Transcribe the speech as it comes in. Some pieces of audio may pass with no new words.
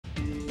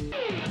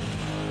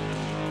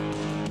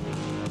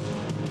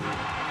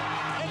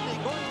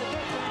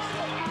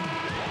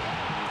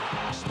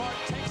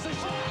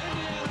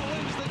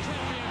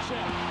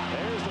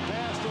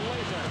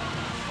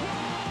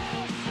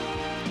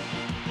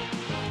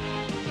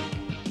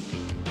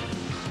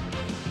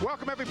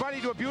Welcome, everybody,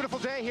 to a beautiful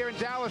day here in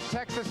Dallas,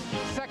 Texas.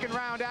 Second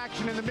round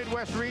action in the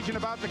Midwest region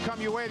about to come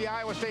your way. The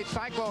Iowa State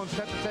Cyclones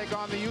set to take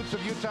on the Utes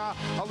of Utah.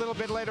 A little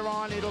bit later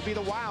on, it'll be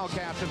the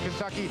Wildcats of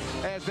Kentucky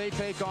as they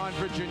take on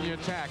Virginia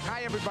Tech.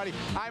 Hi, everybody.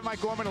 I'm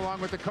Mike Gorman, along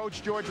with the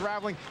coach, George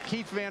Raveling.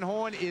 Keith Van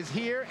Horn is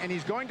here, and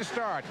he's going to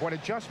start. What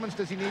adjustments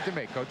does he need to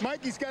make, Coach?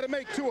 Mike, he's got to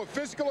make two, a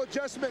physical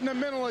adjustment and a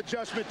mental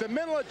adjustment. The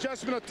mental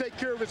adjustment will take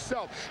care of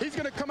itself. He's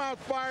going to come out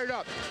fired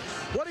up.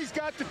 What he's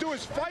got to do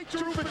is fight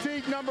through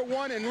fatigue, number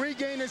one, and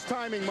regain his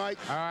timing, Mike.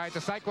 All right,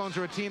 the Cyclones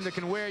are a team that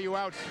can wear you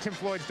out. Tim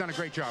Floyd's done a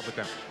great job with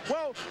them.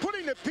 Well,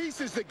 putting the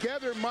pieces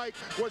together, Mike,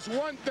 was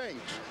one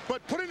thing,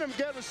 but putting them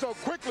together so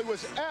quickly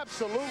was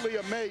absolutely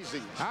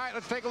amazing. All right,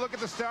 let's take a look at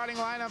the starting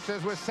lineups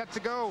as we're set to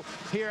go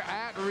here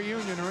at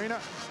Reunion Arena.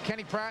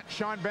 Kenny Pratt,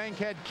 Shawn,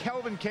 Bankhead,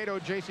 Kelvin Cato,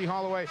 Jacy,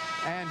 Holloway,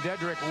 and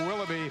Dedric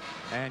Willoughby.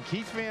 And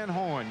Keith Van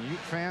Horn. Ute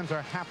fans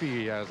are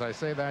happy as I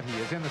say that.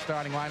 He is in the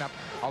starting lineup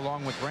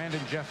along with Brandon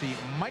Jessie,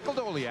 Michael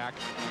Doleac,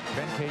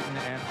 Ben Payton,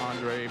 and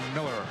Andre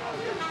Miller.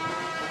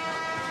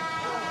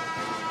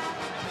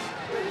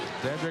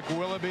 Dedric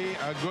Willoughby,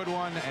 a good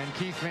one, and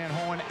Keith Van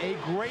Horn, a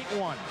great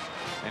one.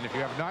 And if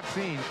you have not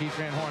seen Keith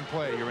Van Horn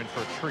play, you're in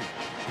for a treat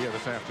here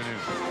this afternoon.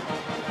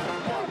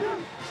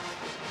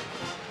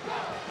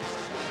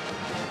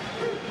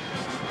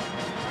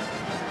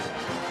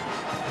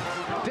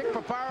 Dick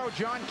Paparo,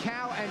 John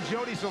Cal, and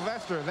Jody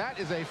Sylvester. That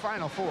is a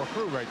Final Four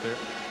crew right there.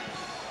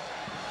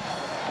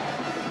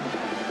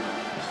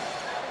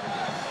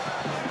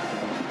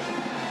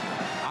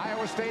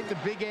 Iowa State, the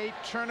Big 8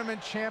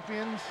 tournament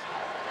champions,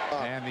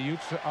 and the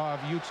Utes of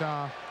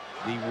Utah,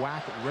 the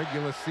WAC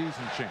regular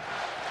season champions.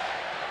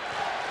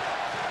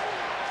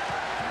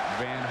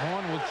 Van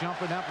Horn will jump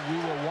it up. We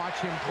will watch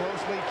him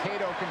closely.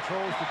 Cato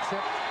controls the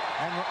tip,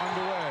 and we're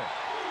underway.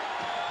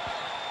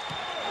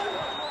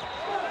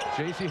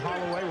 Jacy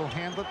Holloway will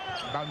handle it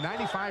about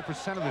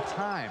 95% of the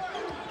time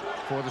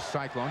for the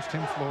Cyclones.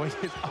 Tim Floyd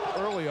is up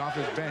early off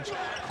his bench,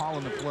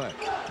 calling the play.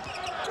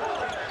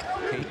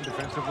 Payton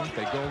defensively,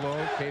 they go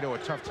low. Cato a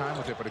tough time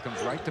with it, but it comes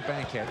right to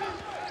Bankhead.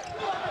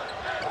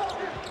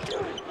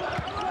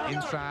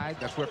 Inside,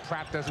 that's where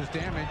Pratt does his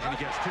damage, and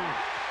he gets two.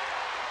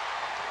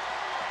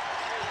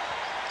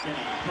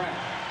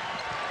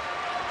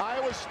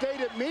 Iowa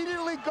State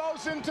immediately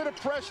goes into the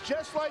press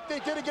just like they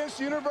did against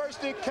the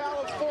University of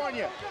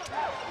California.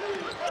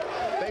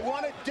 They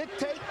want to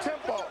dictate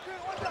tempo.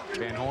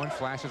 Van Horn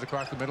flashes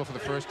across the middle for the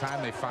first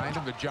time. They find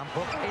him, the jump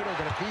hook. Cato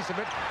got a piece of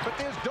it, but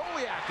there's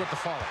Doleac with the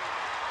follow.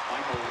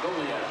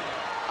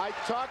 I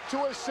talked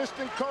to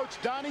assistant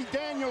coach Donnie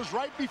Daniels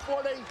right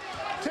before they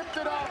tipped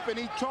it off, and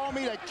he told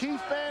me that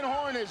Keith Van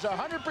Horn is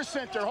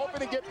 100%. They're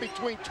hoping to get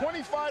between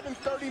 25 and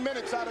 30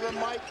 minutes out of him,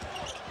 Mike.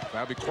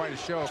 That'll be quite a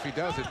show if he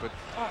does it, but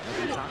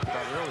as we talked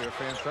about earlier,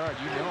 Fansard,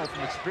 you know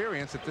from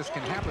experience that this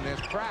can happen.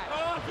 There's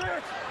Pratt.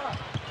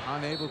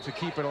 Unable to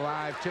keep it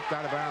alive, tipped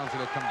out of bounds.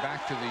 It'll come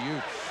back to the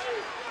Utes.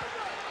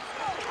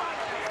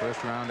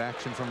 First round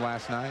action from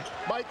last night.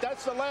 Mike,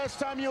 that's the last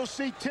time you'll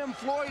see Tim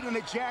Floyd in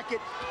a jacket.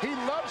 He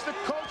loves to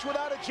coach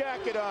without a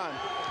jacket on.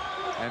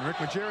 And Rick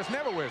Majerus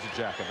never wears a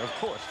jacket. Of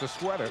course, the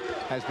sweater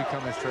has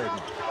become his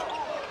trademark.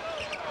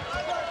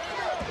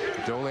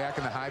 Doleac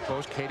in the high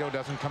post. Cato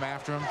doesn't come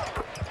after him.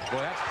 Boy,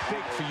 that's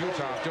big for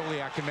Utah if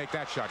Doleac can make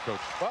that shot, Coach.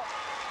 Well,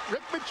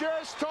 Rick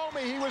Majerus told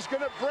me he was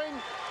going to bring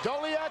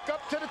Doleac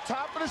up to the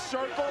top of the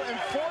circle and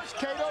force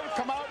Cato to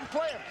come out and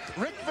play him.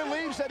 Rick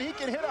believes that he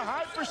can hit a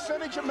high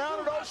percentage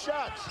amount of those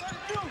shots.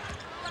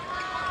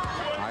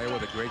 Iowa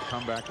with a great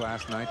comeback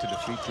last night to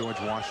defeat George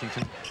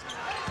Washington.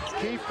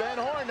 Keith Van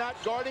Horn not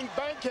guarding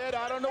Bankhead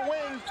out on the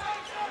wing.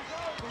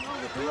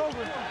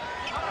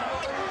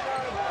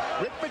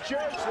 Rick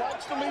Majerus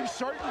likes to leave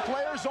certain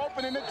players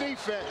open in the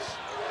defense.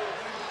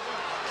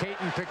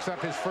 Payton picks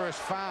up his first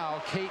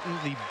foul. Payton,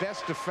 the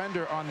best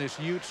defender on this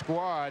Ute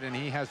squad, and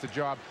he has the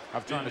job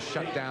of trying to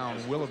shut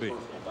down Willoughby.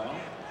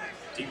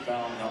 Team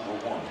foul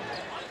number 1.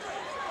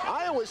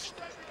 Iowa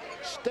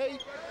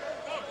State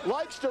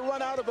likes to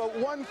run out of a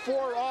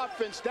 1-4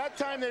 offense. That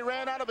time they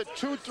ran out of a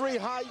 2-3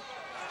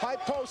 high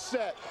post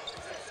set.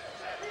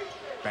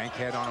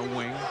 Bankhead on a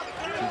wing.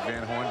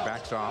 Van Horn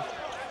backs off.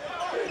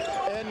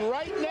 And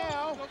right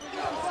now,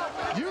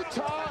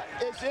 Utah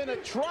is in a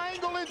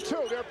triangle and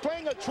 2. They're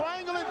playing a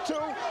triangle and 2.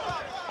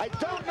 I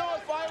don't know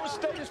if Iowa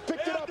State has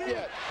picked it up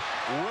yet.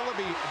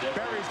 Willoughby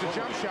buries the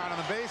jump shot on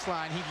the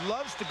baseline. He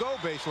loves to go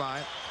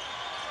baseline.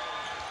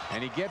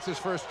 And he gets his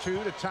first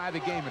 2 to tie the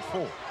game at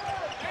 4.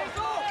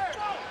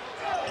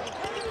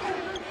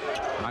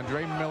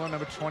 Andre Miller,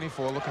 number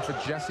 24, looking for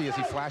Jessie as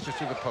he flashes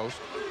through the post.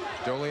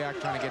 Doleac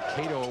trying to get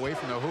Cato away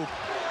from the hoop.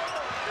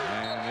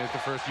 And there's the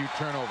first Ute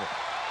turnover.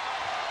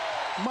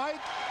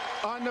 Mike,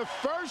 On the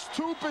first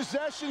 2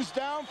 possessions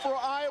down for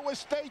Iowa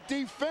State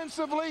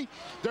defensively,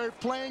 they're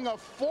playing a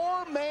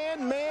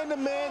 4-man,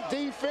 man-to-man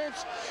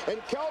defense,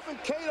 and Kelvin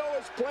Cato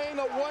is playing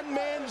a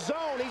 1-man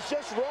zone. He's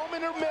just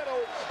roaming the middle,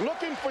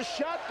 looking for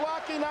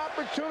shot-blocking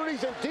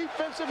opportunities and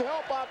defensive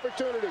help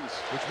opportunities.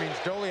 Which means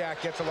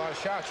Doleac gets a lot of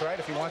shots, right,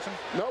 if he wants them?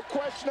 No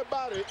question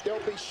about it. There'll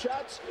be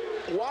shots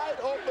wide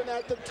open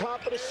at the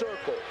top of the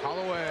circle.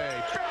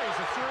 Holloway buries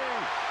a 3.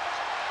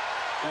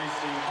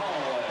 Jacy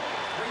Holloway,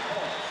 3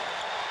 points.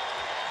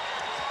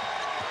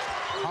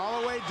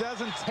 Holloway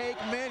doesn't take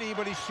many,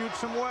 but he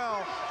shoots them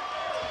well.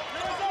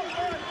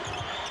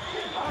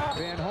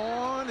 Van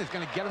Horn is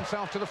going to get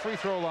himself to the free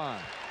throw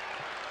line.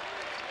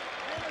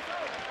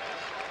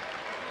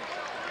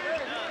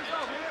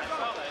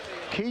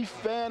 Keith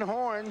Van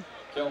Horn,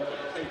 Kelvin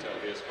Cato,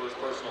 his first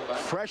personal foul.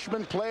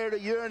 freshman player of the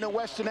year in the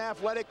Western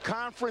Athletic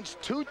Conference,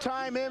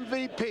 2-time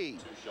MVP.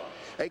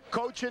 A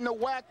coach in the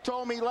WAC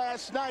told me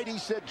last night, he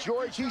said,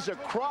 George, he's a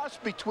cross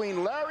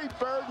between Larry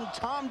Bird and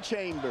Tom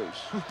Chambers.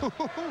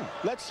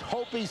 Let's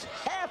hope he's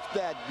half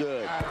that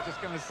good. I was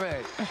just going to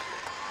say.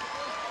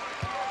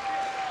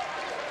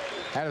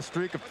 Had a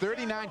streak of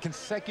 39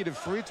 consecutive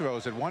free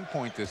throws at one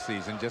point this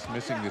season, just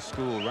missing the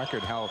school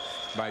record held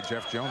by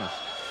Jeff Jonas.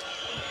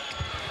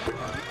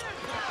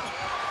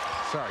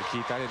 Sorry,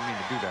 Keith, I didn't mean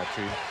to do that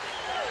to you.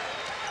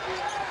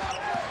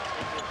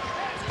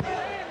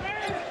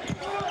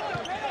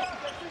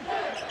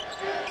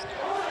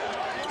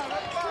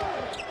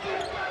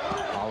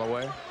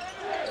 Holloway.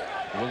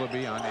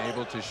 Willoughby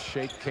unable to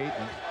shake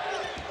Caton.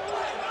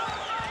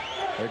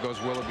 There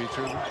goes Willoughby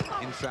through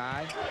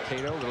inside.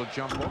 Cato, little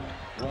jump hook.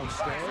 Won't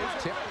stay.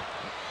 Tip.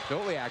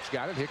 Doleac's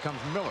got it. Here comes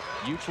Miller.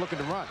 Utes looking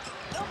to run.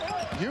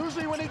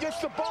 Usually when he gets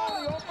the ball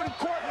in the open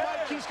court,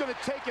 Mike, he's going to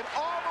take it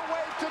all the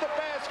way to the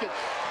basket.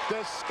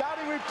 The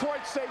scouting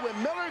reports say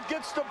when Miller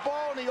gets the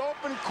ball in the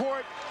open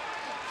court,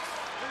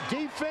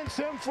 defense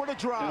him for the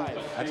drive.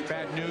 That's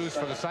bad news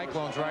for the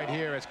Cyclones right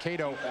here as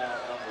Cato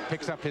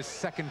picks up his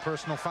 2nd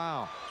personal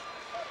foul.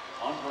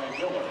 Andre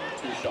Miller,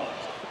 2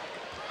 shots.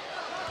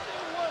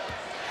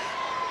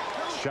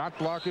 Shot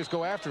blockers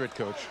go after it,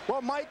 Coach.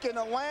 Well, Mike, in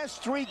the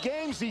last 3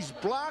 games, he's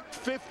blocked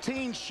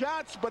 15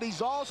 shots, but he's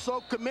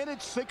also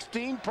committed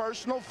 16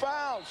 personal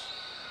fouls.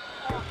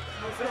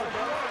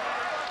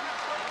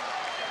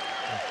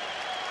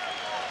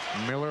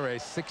 Miller, a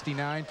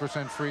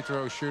 69% free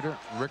throw shooter.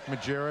 Rick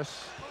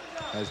Majerus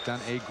has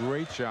done a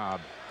great job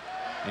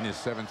in his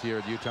 7th year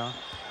at Utah.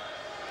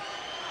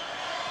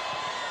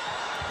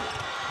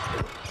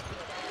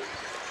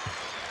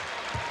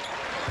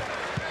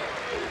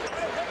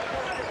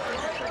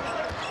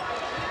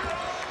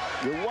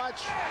 You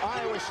watch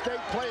Iowa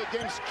State play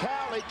against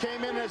Cal. They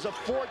came in as a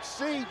 4th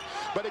seed,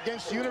 but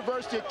against the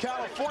University of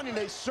California,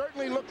 they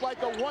certainly look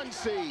like a 1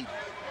 seed.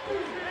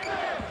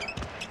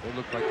 They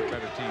look like the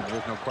better team.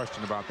 There's no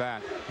question about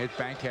that. Hit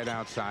Bankhead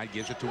outside,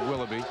 gives it to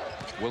Willoughby.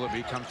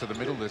 Willoughby comes to the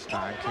middle this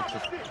time. Kicks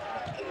it.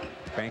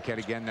 Bankhead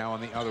again now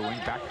on the other wing.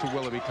 Back to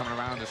Willoughby coming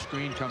around the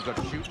screen. Comes up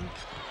shooting.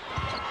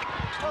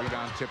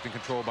 Rebound tipped and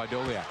controlled by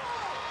Doleac.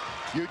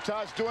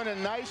 Utah's doing a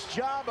nice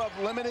job of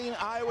limiting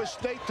Iowa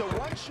State to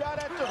 1 shot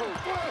at the hoop.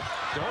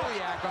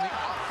 Doleac on the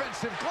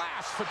offensive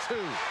glass for 2.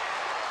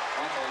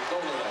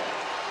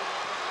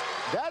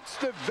 That's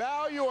the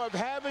value of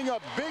having a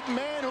big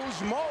man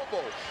who's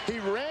mobile. He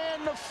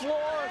ran the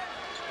floor,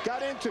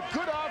 got into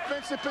good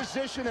offensive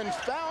position, and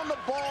found the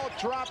ball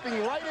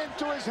dropping right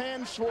into his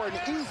hands for an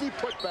easy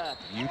putback.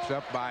 Utes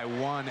up by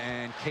 1,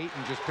 and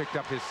Caton just picked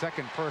up his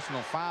 2nd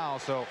personal foul.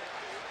 So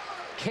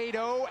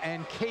Cato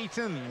and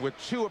Caton with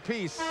 2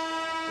 apiece.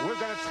 We're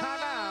going to time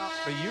out.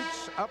 The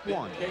Utes up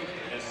 1. Caton,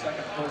 his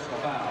 2nd personal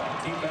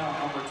foul. Team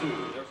foul number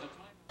 2. There's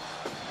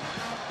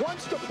a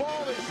Once the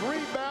ball is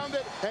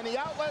rebounded and the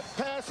outlet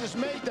pass is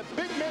made, the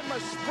big men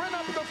must sprint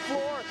up the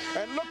floor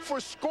and look for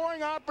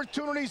scoring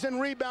opportunities and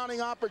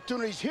rebounding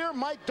opportunities. Here,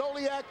 Mike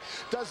Doleac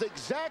does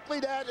exactly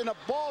that, and a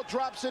ball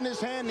drops in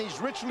his hand, and he's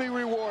richly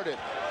rewarded.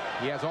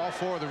 He has all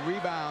 4 of the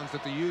rebounds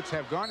that the Utes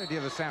have garnered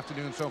here this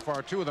afternoon so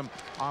far, 2 of them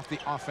off the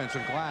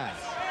offensive glass.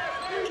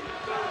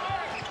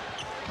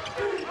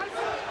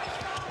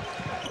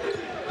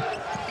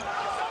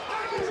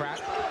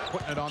 Pratt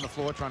putting it on the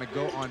floor, trying to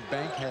go on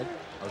Bankhead.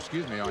 Oh,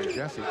 excuse me, on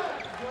Jessie.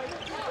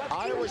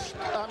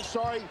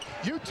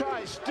 Utah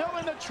is still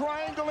in the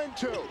triangle in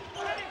 2.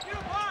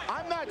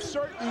 I'm not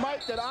certain,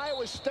 Mike, that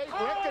Iowa State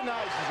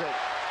recognizes it.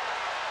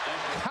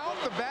 Count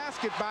the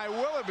basket by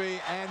Willoughby,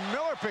 and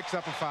Miller picks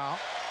up a foul.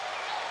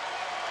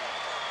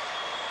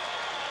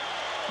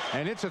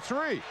 And it's a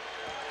 3.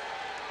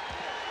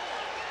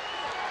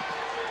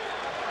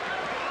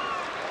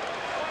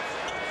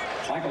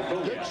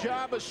 Good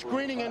job of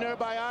screening in there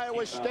by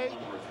Iowa State.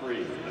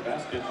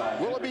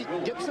 Willoughby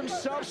gets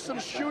himself some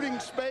shooting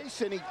space,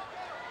 and he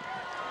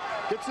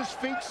gets his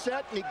feet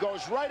set, and he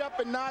goes right up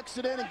and knocks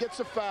it in and gets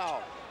a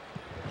foul.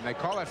 And they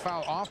call that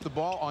foul off the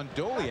ball on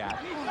Doleac.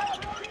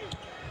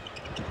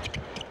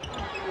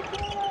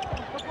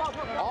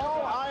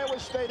 All Iowa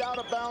State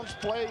out-of-bounds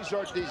plays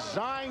are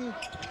designed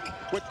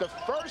with the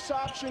first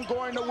option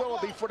going to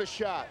Willoughby for the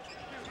shot.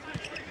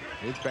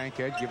 Here's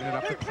Bankhead giving it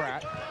up to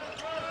Pratt.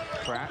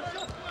 Pratt,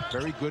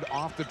 very good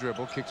off the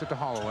dribble, kicks it to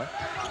Holloway.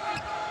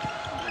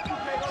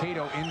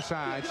 Cato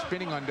inside,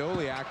 spinning on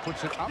Doleac,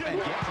 puts it up and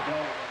gets it.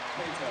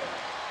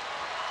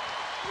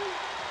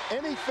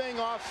 Anything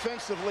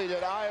offensively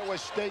that Iowa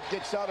State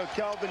gets out of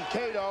Kelvin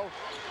Cato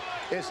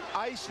is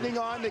icing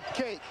on the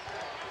cake.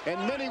 In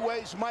many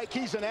ways, Mike,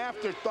 he's an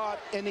afterthought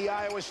in the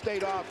Iowa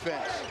State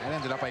offense. That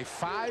ended up a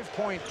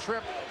 5-point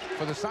trip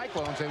for the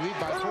Cyclones. They lead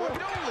by 4.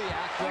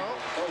 Doleac,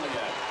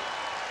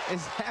 though,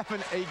 is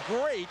having a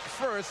great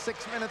first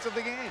 6 minutes of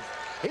the game.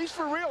 He's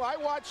for real. I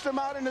watched him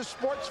out in the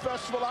sports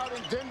festival out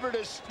in Denver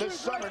this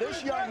summer.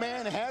 This young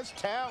man has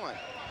talent.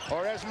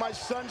 Or as my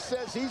son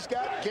says, he's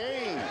got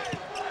game.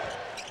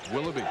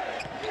 Willoughby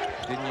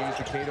didn't use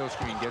the Cato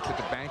screen, gets it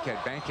to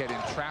Bankhead. Bankhead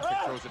in traffic,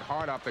 throws it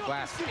hard off the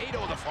glass.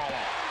 Cato the follow.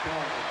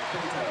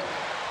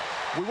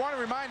 We want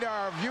to remind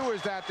our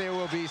viewers that there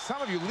will be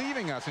some of you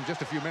leaving us in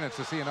just a few minutes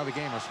to see another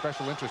game of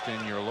special interest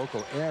in your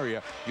local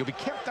area. You'll be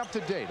kept up to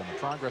date on the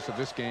progress of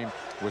this game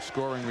with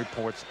scoring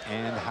reports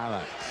and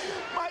highlights.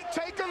 Mike,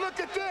 take a look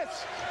at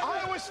this.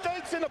 Iowa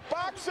State's in a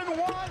box and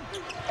one,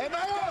 and now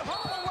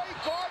Holloway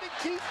guarding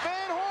Keith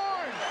Van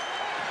Horn.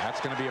 That's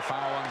going to be a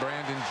foul on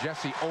Brandon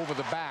Jessie over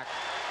the back.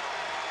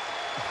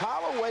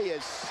 Holloway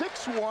is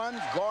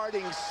 6'1",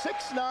 guarding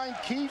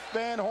 6'9" Keith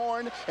Van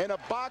Horn in a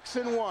box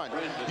and one.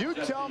 You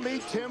tell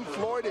me Tim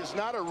Floyd is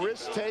not a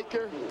risk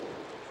taker?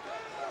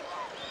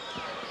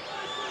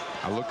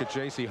 I look at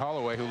Jacy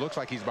Holloway, who looks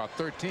like he's about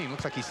 13.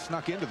 Looks like he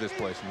snuck into this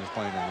place and is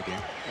playing in the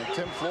game. And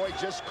Tim Floyd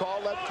just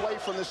called that play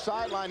from the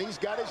sideline. He's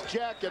got his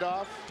jacket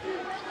off.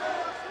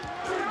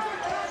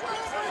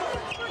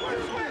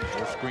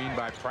 A screen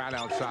by Pratt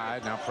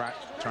outside. Now Pratt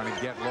trying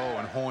to get low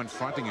and Horn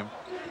fronting him.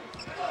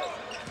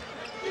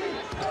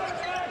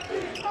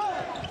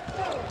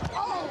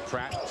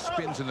 Pratt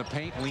spins in the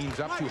paint, leans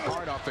up too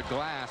hard off the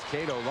glass.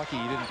 Cato lucky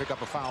he didn't pick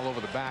up a foul over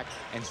the back,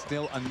 and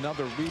still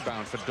another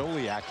rebound for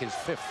Doleac, his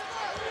 5th.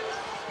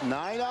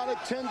 9 out of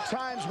 10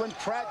 times when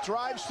Pratt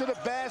drives to the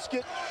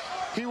basket,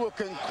 he will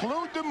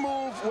conclude the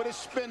move with a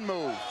spin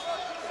move.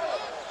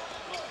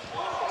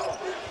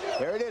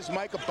 There it is,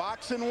 Mike, a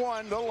box and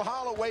one. Little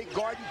Holloway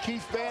guarding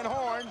Keith Van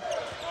Horn.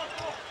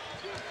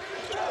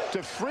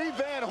 To free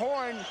Van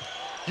Horn,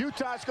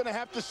 Utah's going to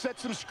have to set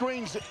some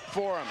screens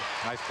for him.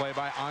 Nice play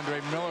by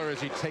Andre Miller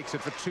as he takes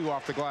it for 2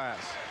 off the glass.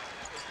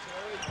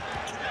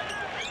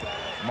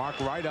 Mark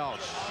Rideout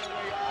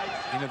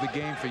into the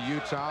game for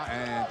Utah,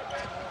 and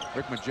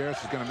Rick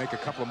Majerus is going to make a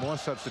couple of more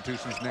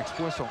substitutions next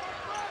whistle.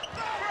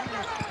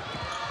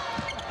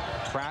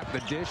 Pratt the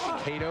dish,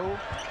 Cato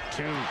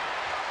 2.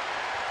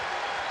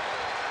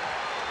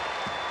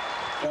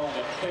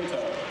 Kelvin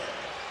Cato.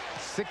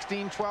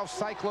 16-12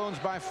 Cyclones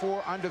by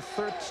 4, under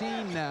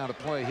 13 now to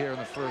play here in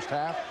the first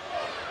half.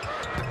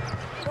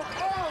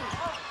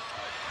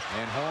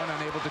 And Horn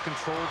unable to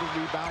control the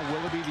rebound.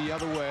 Willoughby the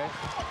other way.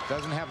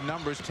 Doesn't have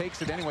numbers.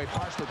 Takes it anyway.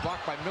 Partially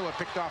blocked by Miller.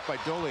 Picked off by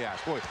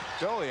Doleac. Boy,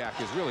 Doleac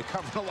is really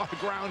covering a lot of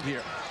ground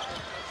here.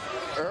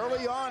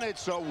 Early on,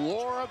 it's a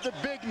war of the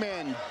big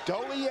men.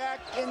 Doleac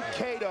and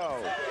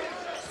Cato.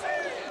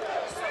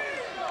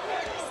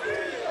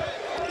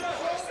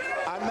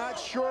 I'm not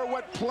sure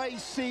what play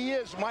C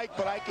is, Mike,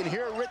 but I can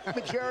hear Rick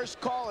Majerus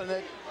calling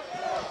it.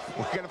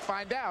 We're going to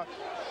find out.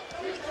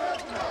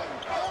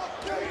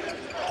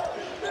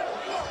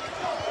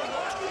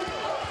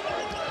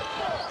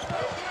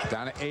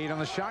 Down to 8 on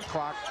the shot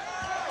clock.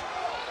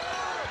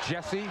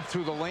 Jessie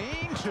through the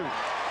lane, 2.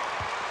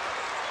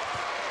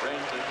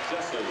 Brandon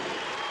Jessie.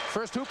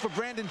 First hoop for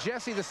Brandon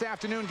Jessie this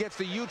afternoon gets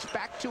the Utes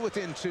back to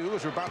within 2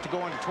 as we're about to go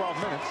on to 12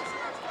 minutes.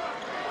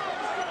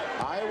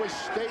 Iowa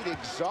State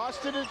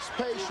exhausted its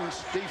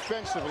patience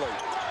defensively.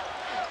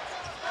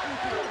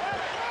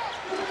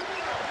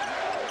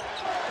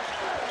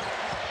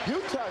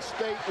 Utah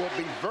State will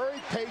be very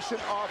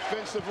patient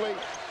offensively.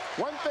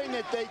 One thing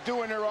that they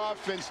do in their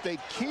offense, they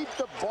keep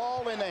the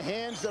ball in the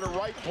hands of the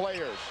right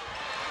players.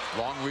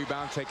 Long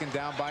rebound taken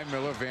down by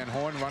Miller. Van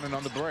Horn running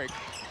on the break.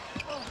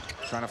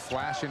 Trying to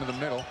flash into the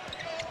middle.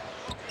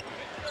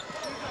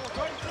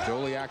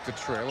 Doleac the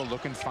trailer,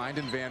 looking,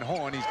 finding Van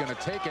Horn. He's going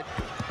to take it.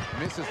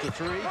 Misses the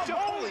 3.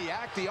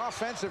 Doleac the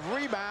offensive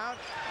rebound.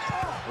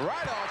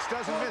 Rideout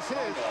doesn't miss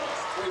his.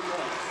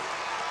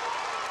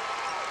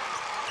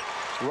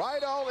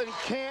 Rideout and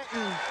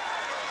Canton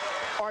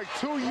are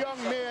 2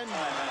 young men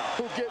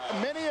who get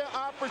many an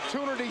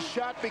opportunity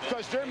shot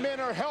because their men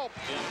are helped.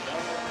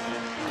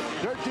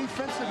 Their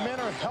defensive men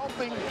are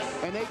helping,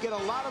 and they get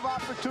a lot of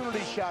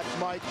opportunity shots,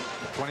 Mike.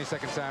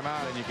 20-second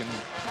timeout, and you can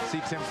see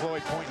Tim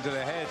Floyd pointing to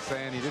the head,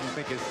 saying he didn't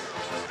think his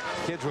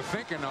kids were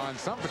thinking on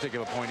some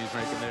particular point he's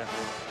making there.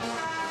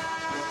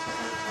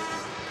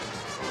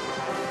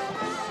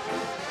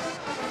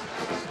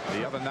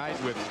 The other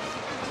night with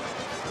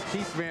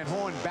Keith Van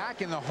Horn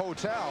back in the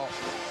hotel.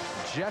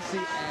 Jessie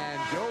and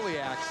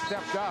Doleac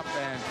stepped up,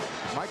 and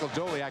Michael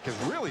Doleac is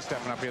really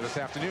stepping up here this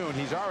afternoon.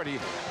 He's already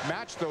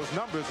matched those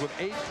numbers with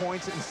 8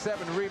 points and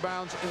 7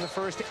 rebounds in the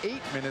first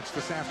 8 minutes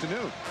this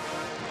afternoon.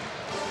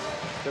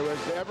 There was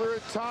ever a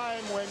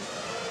time when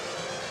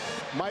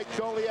Mike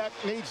Doleac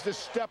needs to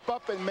step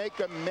up and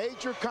make a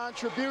major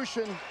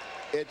contribution.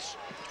 It's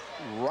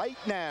right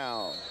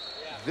now,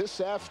 this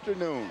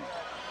afternoon.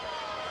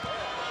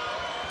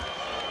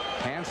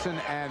 Hansen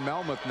and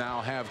Melmoth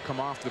now have come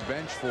off the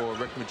bench for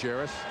Rick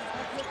Majerus.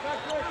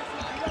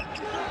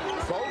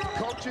 Both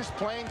coaches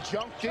playing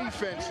junk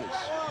defenses.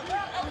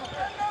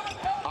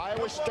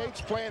 Iowa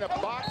State's playing a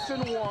box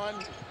and 1.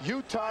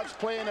 Utah's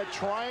playing a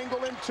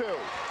triangle and 2.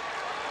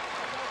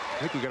 I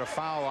think we got a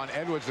foul on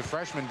Edwards, the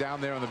freshman, down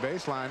there on the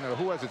baseline.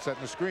 Who has it set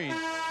in the screen?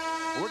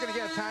 We're going to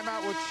get a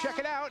timeout. We'll check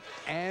it out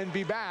and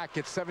be back.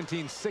 It's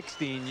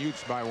 17-16,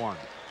 Utes by 1.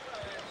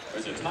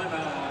 There's a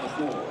timeout on the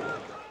floor.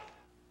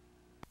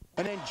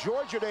 And in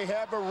Georgia, they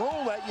have a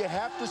rule that you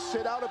have to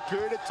sit out a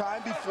period of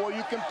time before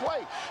you can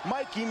play.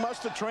 Mike, he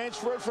must have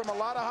transferred from a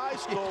lot of high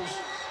schools.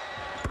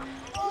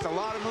 It's a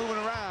lot of moving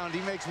around. He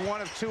makes 1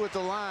 of 2 at the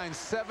line.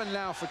 7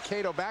 now for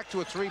Cato. Back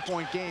to a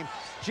 3-point game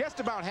just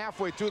about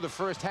halfway through the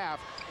first half.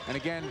 And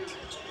again,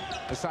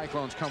 the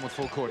Cyclones come with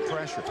full court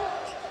pressure.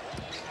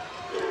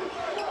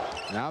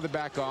 Now they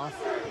back off.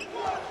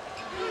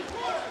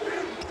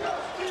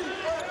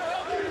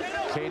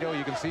 Cato,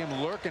 you can see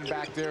him lurking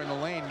back there in the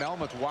lane.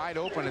 Melmoth wide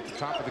open at the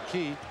top of the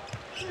key.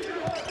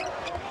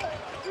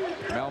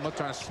 Melmoth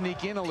trying to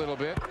sneak in a little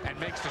bit and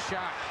makes the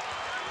shot.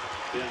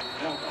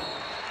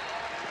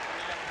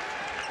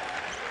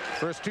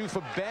 First 2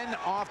 for Ben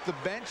off the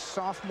bench,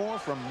 sophomore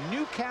from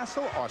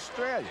Newcastle,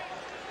 Australia.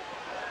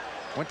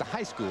 Went to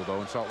high school, though,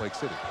 in Salt Lake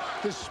City.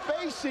 The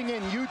spacing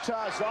in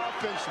Utah's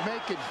offense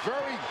make it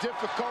very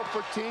difficult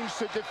for teams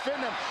to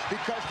defend them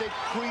because they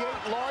create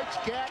large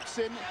gaps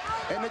in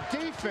the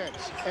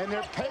defense, and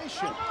they're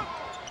patient.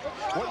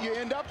 What you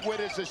end up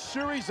with is a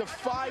series of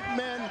 5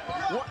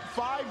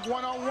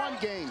 one-on-one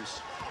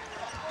games.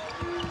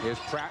 Here's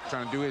Pratt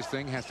trying to do his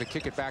thing, has to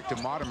kick it back to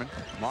Modderman.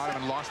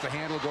 Modderman lost the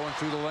handle going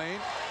through the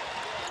lane.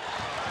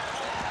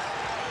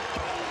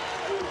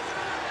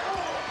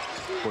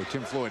 Boy,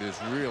 Tim Floyd is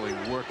really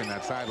working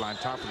that sideline,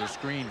 top of the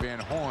screen. Van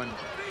Horn,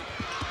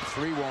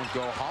 3 won't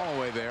go.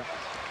 Holloway there.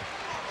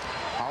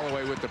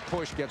 Holloway with the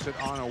push gets it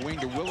on a wing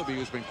to Willoughby,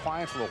 who's been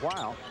quiet for a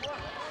while.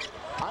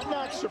 I'm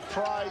not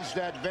surprised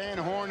that Van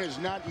Horn is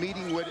not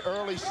meeting with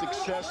early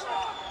success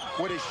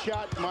with a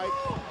shot, Mike.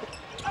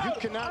 You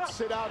cannot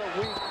sit out a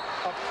week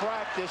of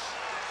practice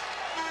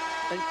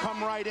and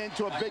come right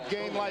into a big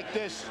game like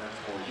this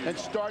and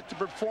start to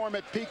perform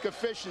at peak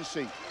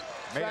efficiency.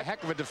 Made a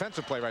heck of a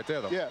defensive play right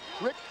there, though. Yeah,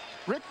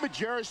 Rick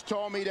Majerus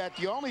told me that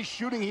the only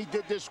shooting he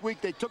did this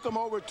week, they took him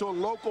over to a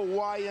local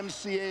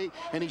YMCA,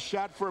 and he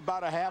shot for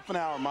about a half an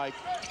hour, Mike.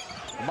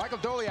 Michael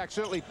Doleac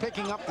certainly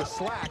picking up the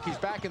slack. He's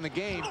back in the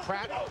game.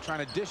 Pratt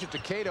trying to dish it to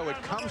Cato. It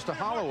comes to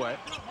Holloway.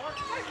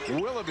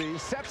 Willoughby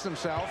sets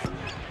himself.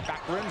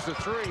 Back rims the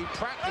 3.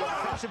 Pratt with a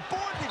pressure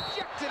board,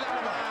 ejected out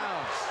of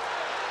bounds.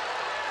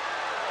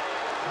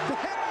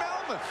 Ben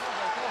Melmoth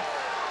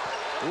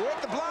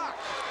with the block.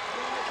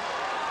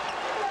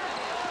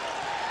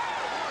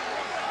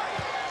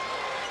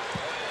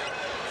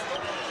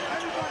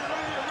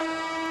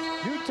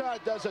 Utah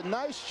does a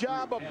nice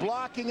job of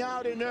blocking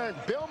out in there, and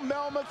Bill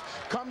Melmoth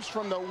comes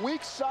from the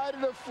weak side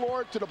of the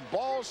floor to the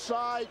ball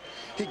side.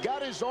 He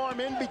got his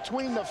arm in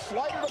between the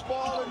flight of the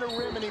ball and the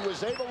rim, and he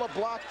was able to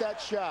block that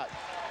shot.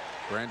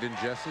 Brandon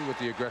Jessie with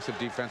the aggressive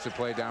defensive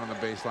play down on the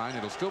baseline.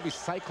 It'll still be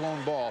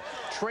Cyclone ball,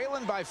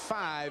 trailing by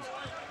 5.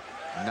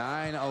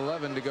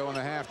 9:11 to go in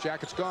the half.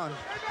 Jackets gone.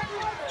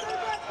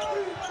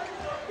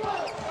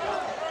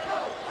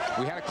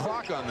 We had a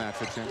clock on that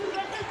for Tim.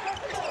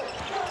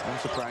 I'm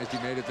surprised he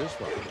made it this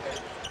far.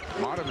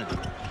 Modderman.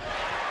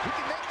 He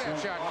can make that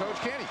shot, Coach,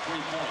 can he?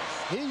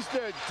 He's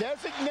the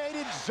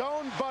designated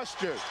zone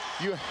buster.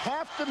 You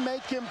have to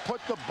make him put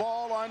the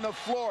ball on the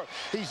floor.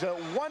 He's a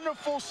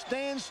wonderful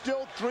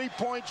standstill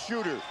 3-point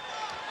shooter.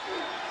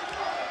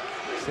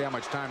 See how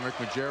much time Rick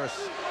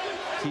Majerus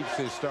keeps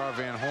his star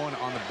Van Horn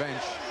on the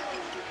bench.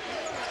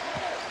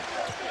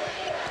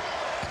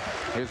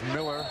 Here's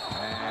Miller,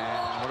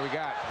 and what do we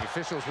got? The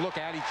officials look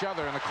at each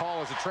other, and the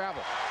call is a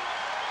travel.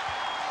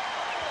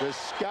 The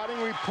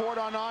scouting report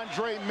on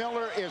Andre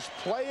Miller is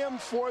play him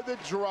for the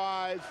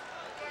drive.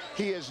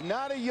 He is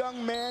not a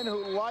young man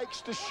who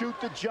likes to shoot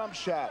the jump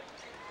shot.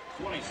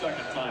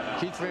 20-second timeout.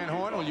 Keith Van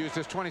Horn will use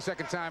this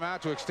 20-second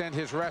timeout to extend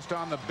his rest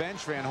on the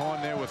bench. Van Horn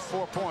there with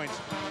 4 points.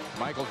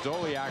 Michael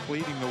Doleac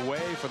leading the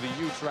way for the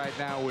Utes right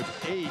now with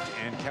 8.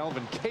 And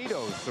Kelvin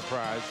Cato,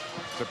 surprise,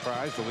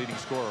 the leading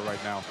scorer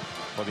right now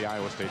for the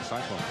Iowa State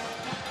Cyclones.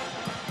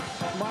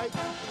 Mike,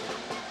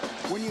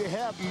 when you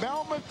have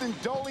Melmoth and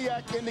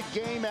Doleac in the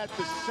game at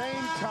the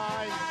same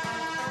time,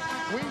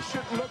 we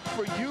should look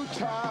for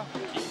Utah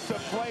to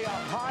play a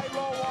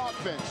high-low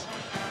offense.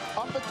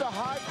 Up at the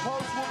high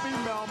post will be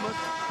Melmoth.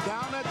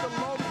 Down at the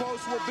low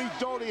post will be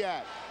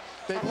Doleac.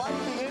 They like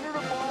to enter the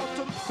ball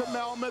to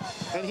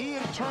Melmoth, and he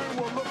in turn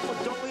will look for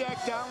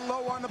Doleac down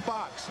low on the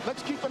box.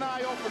 Let's keep an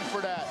eye open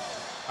for that.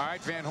 All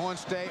right, Van Horn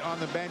stay on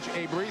the bench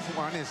a brief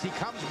one as he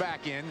comes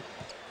back in,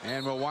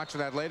 and we'll watch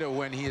that later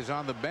when he is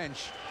on the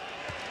bench.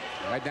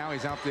 Right now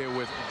he's out there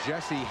with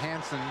Jessie,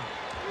 Hansen,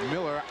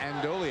 Miller, and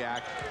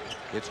Doleac.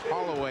 It's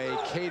Holloway,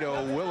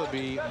 Cato,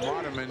 Willoughby,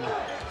 Modderman,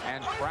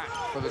 and Pratt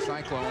for the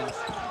Cyclones.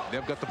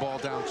 They've got the ball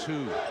down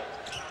 2.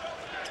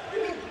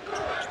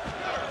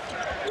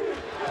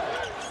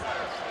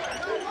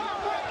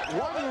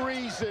 One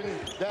reason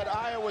that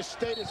Iowa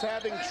State is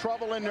having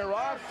trouble in their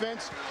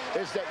offense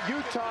is that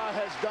Utah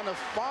has done a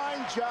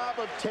fine job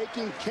of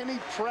taking Kenny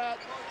Pratt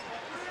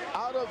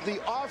out of the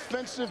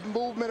offensive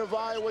movement of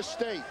Iowa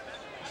State.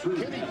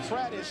 Kenny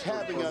Pratt is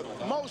having a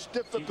most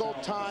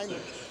difficult time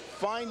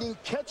finding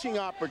catching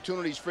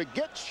opportunities.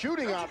 Forget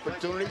shooting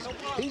opportunities.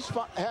 He's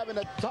having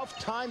a tough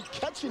time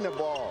catching the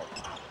ball.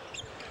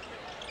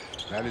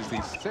 That is the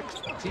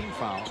 6th team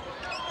foul.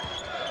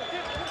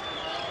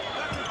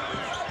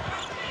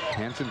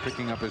 Hansen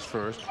picking up his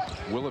first.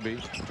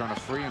 Willoughby trying to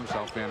free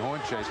himself. Van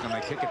Horn chase. Going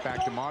to kick it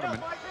back to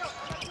Modderman.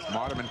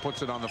 Modderman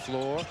puts it on the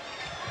floor.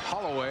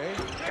 Holloway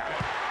got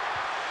it.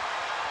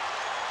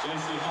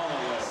 Jacy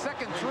Holloway.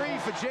 Second 3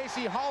 for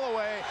Jacy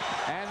Holloway,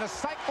 and the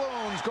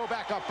Cyclones go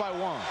back up by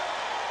 1.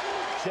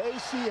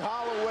 Jacy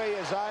Holloway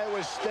is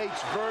Iowa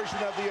State's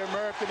version of the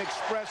American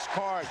Express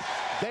card.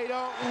 They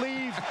don't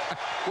leave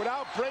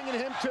without bringing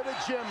him to the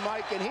gym,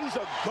 Mike, and he's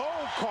a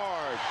gold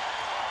card.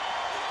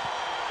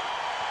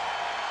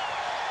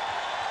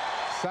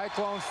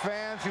 Cyclones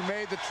fans who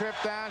made the trip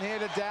down here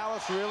to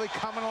Dallas really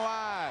coming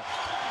alive.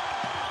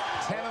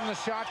 10 on the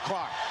shot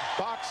clock.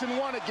 Boxing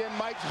 1 again,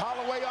 Mike.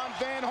 Holloway on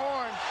Van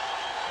Horn.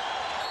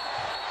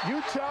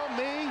 You tell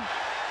me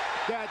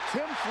that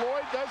Tim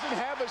Floyd doesn't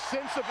have a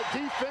sense of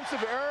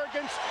defensive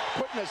arrogance,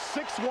 putting a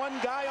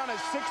 6'1" guy on a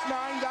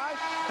 6'9" guy.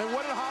 And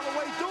what did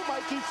Holloway do,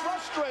 Mike? He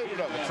frustrated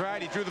him. That's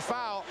right. He drew the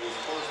foul.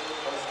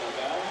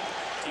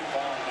 Team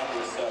foul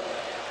number 7.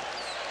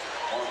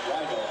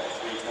 Raveling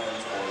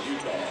returns for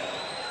Utah.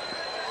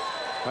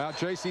 Well,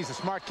 Jacy's a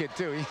smart kid,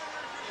 too. He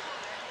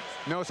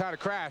knows how to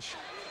crash.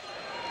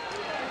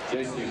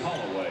 Jacy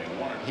Holloway.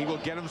 He will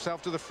get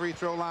himself to the free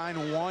throw line.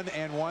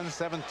 1-1,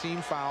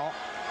 17 foul.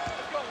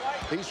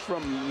 He's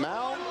from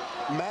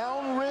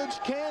Mound Ridge,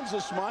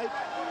 Kansas, Mike.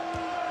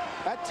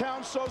 That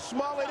town's so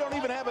small they don't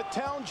even have a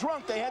town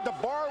drunk. They had to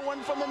borrow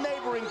one from the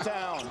neighboring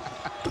town.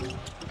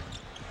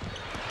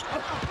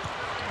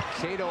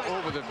 Cato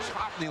over the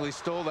top nearly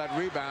stole that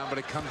rebound, but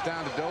it comes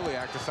down to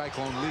Doleac. The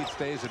Cyclone lead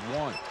stays at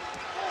 1.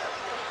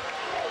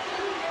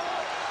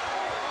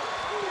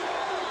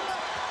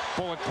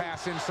 Bullet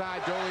pass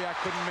inside. Doleac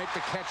couldn't make the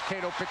catch.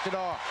 Cato picked it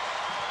off.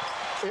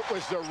 It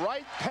was the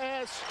right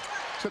pass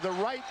to the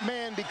right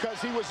man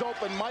because he was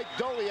open. Mike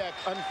Doleac,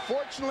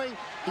 unfortunately,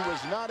 he was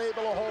not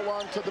able to hold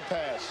on to the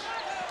pass.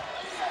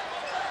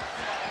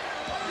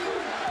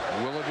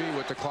 Willoughby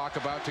with the clock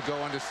about to go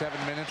under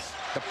 7 minutes.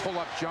 The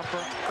pull-up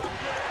jumper.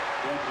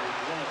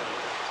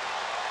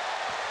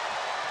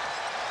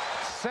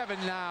 7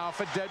 now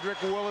for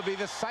Dedric Willoughby.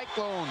 The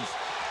Cyclones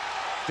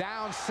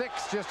down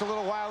 6 just a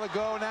little while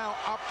ago. Now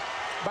up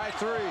by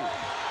 3.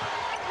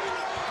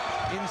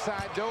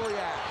 Inside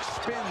Doleac.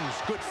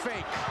 Spins. Good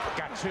fake.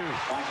 Got 2.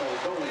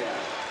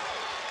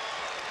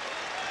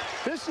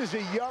 This is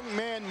a young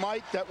man,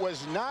 Mike, that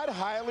was not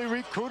highly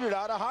recruited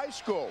out of high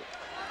school.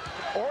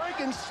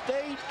 Oregon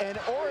State and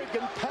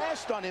Oregon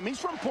passed on him. He's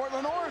from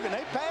Portland, Oregon.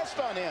 They passed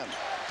on him.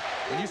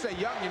 When you say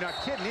young, you're not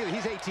kidding either.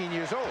 He's 18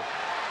 years old.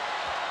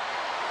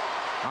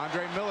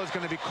 Andre Miller's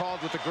going to be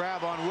called with the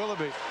grab on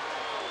Willoughby.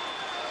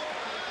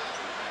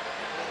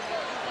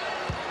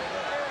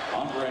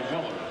 Andre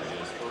Miller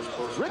is first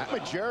person. Rick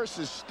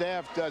Majerus'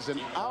 staff does an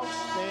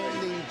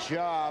outstanding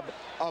job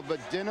of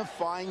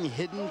identifying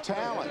hidden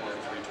talent.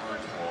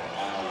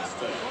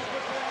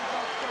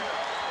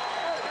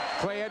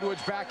 Klay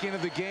Edwards back into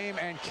the game,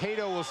 and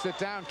Cato will sit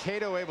down.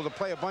 Cato able to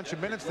play a bunch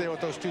of minutes there with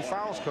those 2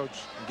 fouls,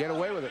 coach, and get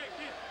away with it.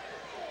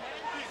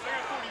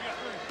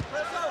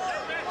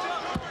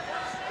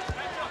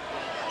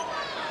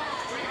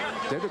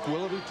 Dedric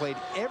Willoughby played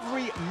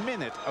every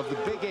minute of the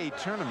Big 8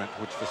 tournament,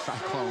 which the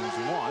Cyclones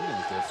won,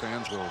 as their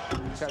fans will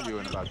tell you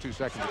in about 2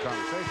 seconds of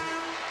conversation.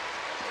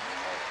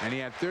 And he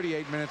had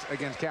 38 minutes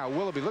against Cal.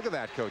 Willoughby, look at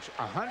that, coach.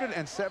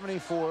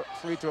 174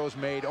 free throws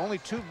made. Only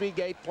 2 Big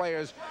 8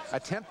 players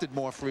attempted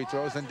more free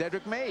throws than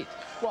Dedric made.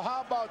 Well,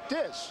 how about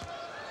this?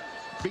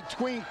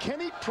 Between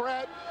Kenny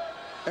Pratt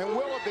and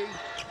Willoughby,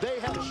 they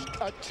have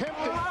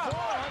attempted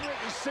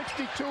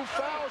 462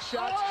 foul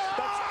shots.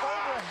 That's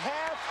over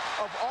half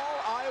of all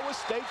Iowa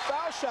State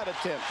foul shot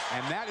attempts.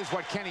 And that is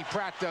what Kenny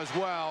Pratt does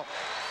well.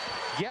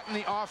 Getting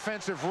the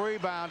offensive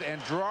rebound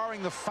and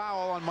drawing the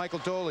foul on Michael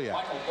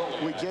Doleac.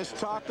 We just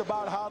talked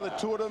about how the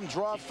 2 of them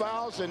draw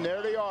fouls, and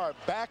there they are.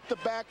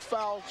 Back-to-back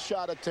foul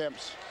shot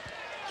attempts.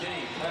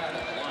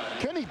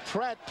 Kenny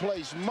Pratt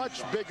plays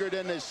much bigger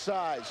than his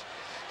size.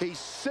 He's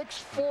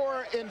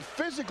 6'4" in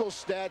physical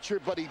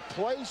stature, but he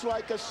plays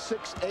like a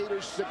 6'8"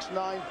 or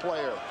 6'9"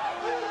 player.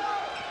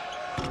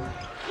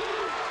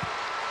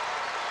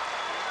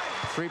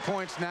 3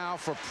 points now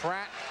for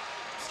Pratt.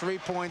 3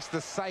 points,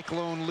 the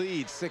Cyclone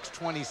lead.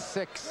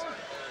 6:26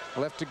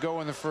 left to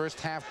go in the first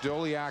half.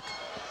 Doleac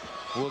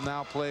will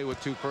now play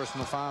with 2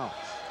 personal fouls.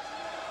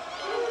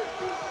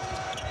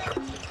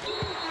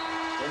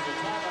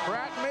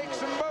 Pratt makes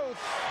them both.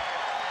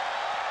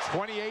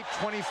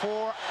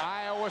 28-24,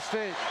 Iowa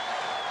State.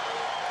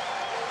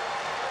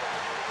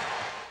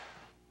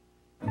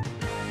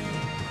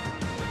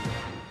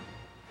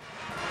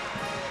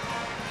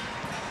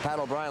 Pat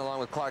O'Brien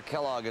along with Clark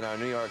Kellogg in our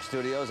New York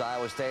studios.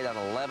 Iowa State on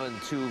an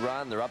 11-2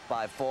 run. They're up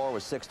by 4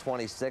 with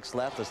 6:26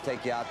 left. Let's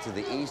take you out to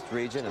the East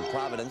region in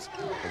Providence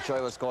and show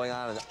you what's going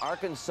on in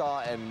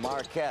Arkansas and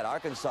Marquette.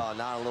 Arkansas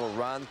now on a little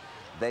run.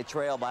 They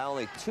trail by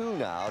only 2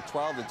 now,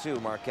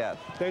 12-2 Marquette.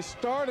 They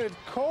started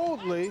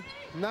coldly,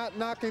 not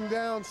knocking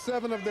down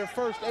 7 of their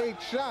first 8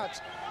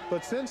 shots.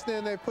 But since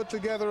then, they've put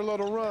together a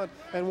little run.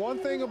 And one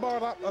thing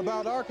about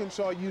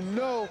Arkansas, you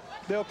know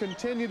they'll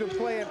continue to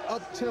play an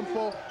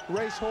up-tempo,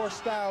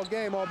 racehorse-style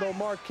game, although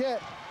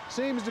Marquette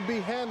seems to be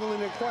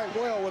handling it quite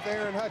well with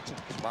Aaron Hutchins.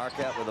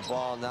 Marquette with the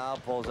ball now,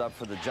 pulls up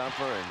for the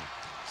jumper and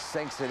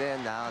sinks it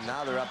in now.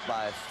 Now they're up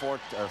by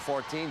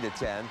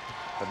 14-10.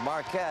 But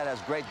Marquette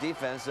has great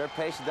defense. They're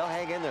patient. They'll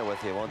hang in there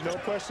with you, won't they? No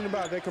question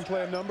about it. They can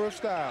play a number of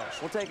styles.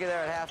 We'll take you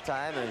there at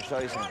halftime and show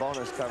you some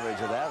bonus coverage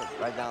of that.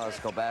 Right now, let's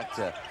go back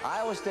to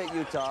Iowa State,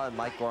 Utah, and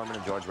Mike Gorman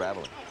and George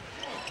Raveling.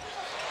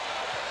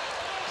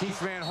 Keith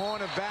Van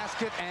Horn of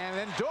basket, and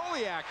then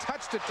Doleac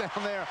touched it down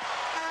there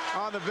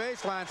on the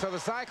baseline. So the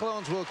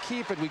Cyclones will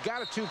keep it. We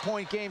got a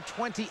 2-point game,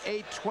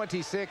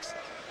 28-26.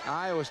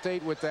 Iowa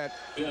State with that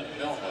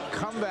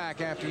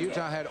comeback after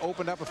Utah had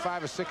opened up a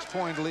 5 or 6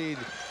 point lead.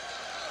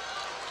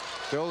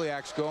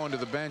 Doleac's going to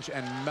the bench,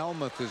 and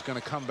Melmoth is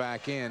going to come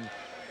back in.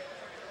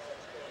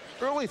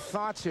 Early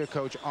thoughts here,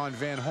 Coach, on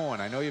Van Horn.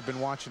 I know you've been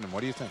watching him.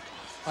 What do you think?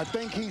 I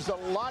think he's a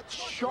lot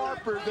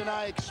sharper than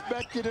I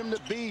expected him to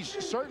be.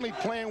 Certainly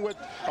playing with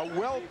a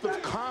wealth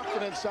of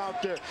confidence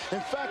out there.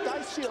 In fact,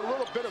 I see a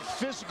little bit of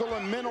physical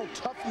and mental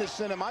toughness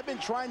in him. I've been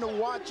trying to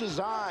watch his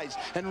eyes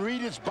and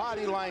read his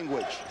body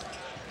language.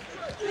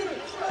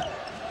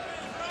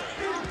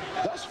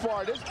 Thus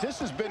far, this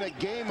has been a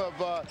game of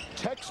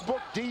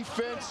textbook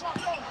defense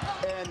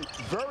and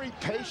very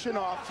patient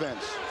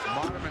offense.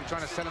 Modderman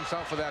trying to set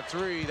himself for that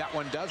 3. That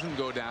one doesn't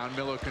go down.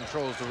 Miller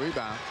controls the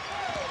rebound.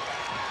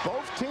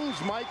 Both teams,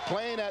 Mike,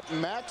 playing at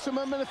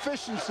maximum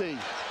efficiency.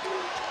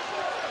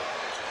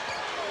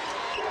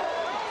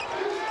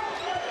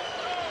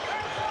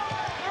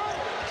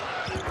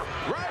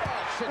 Right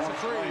off, hits a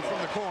 3 from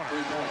the corner.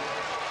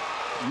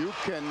 You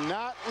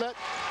cannot let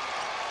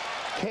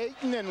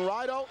Caton and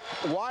Rideout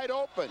wide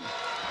open.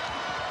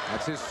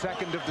 That's his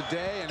second of the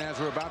day, and as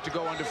we're about to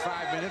go under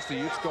 5 minutes, the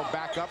Utes go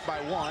back up by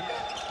 1.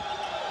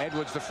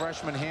 Edwards, the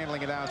freshman,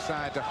 handling it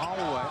outside to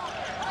Holloway.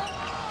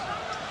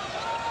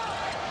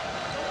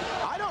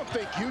 I don't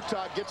think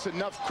Utah gets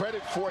enough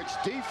credit for its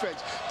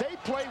defense. They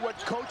play what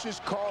coaches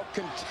call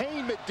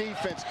containment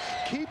defense.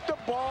 Keep the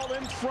ball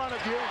in front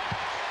of you.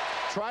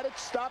 Try to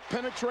stop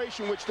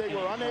penetration, which they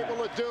were unable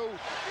to do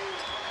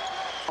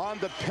on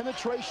the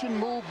penetration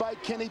move by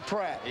Kenny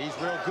Pratt. He's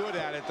real good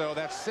at it, though.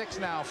 That's 6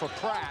 now for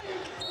Pratt.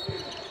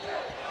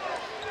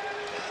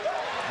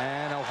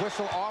 And a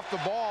whistle off the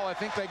ball. I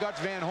think they got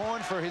Van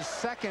Horn for his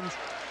second,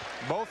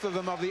 both of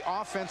them of the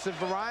offensive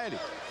variety.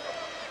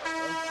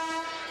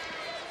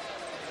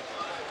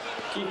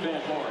 Keith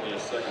Van Horn,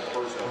 his second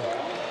personal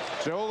foul.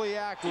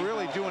 Doleac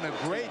really doing a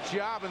great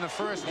job in the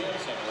first.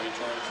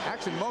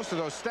 Actually, most of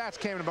those stats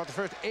came in about the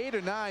first 8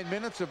 or 9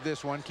 minutes of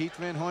this one. Keith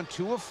Van Horn,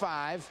 2 of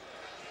 5.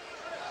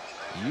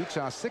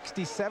 Utah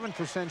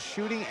 67%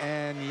 shooting,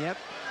 and yet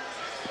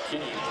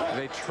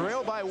they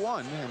trail by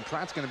 1, and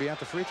Pratt's going to be at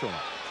the free throw line.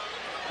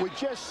 We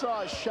just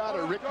saw a shot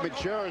of Rick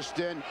Majerus.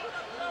 Then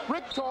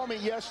Rick told me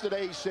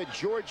yesterday, he said,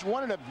 George,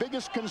 one of the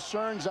biggest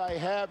concerns I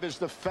have is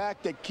the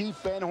fact that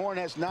Keith Van Horn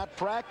has not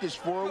practiced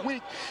for a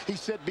week. He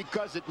said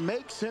because it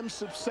makes him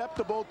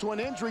susceptible to an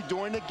injury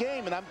during the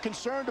game, and I'm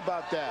concerned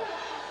about that.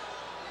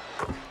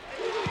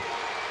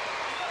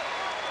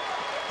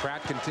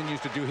 Pratt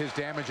continues to do his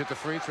damage at the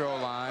free throw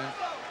line.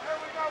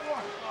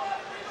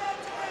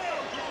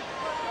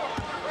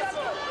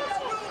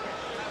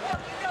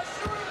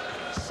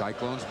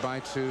 Cyclones by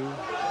 2.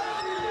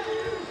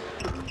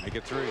 Make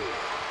it 3.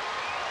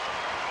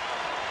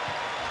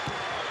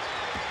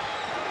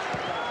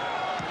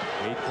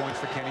 Eight points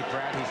for Kenny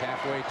Pratt. He's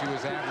halfway to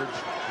his average.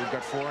 We've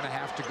got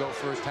 4.5 to go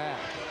first half.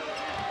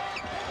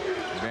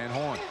 Van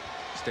Horn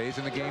stays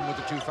in the game with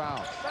the 2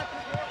 fouls.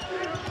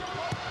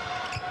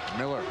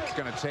 Miller is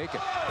going to take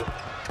it.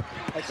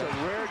 That's a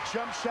rare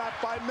jump shot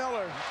by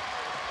Miller.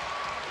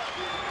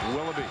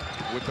 Willoughby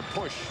with the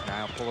push.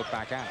 Now pull it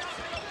back out.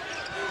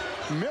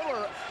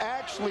 Miller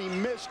actually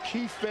missed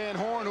Keith Van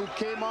Horn, who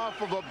came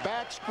off of a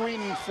back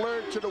screen and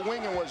flared to the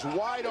wing and was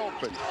wide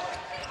open.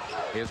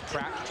 Here's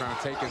Pratt trying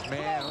to take his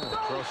man.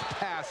 Gross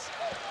pass.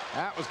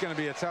 That was going to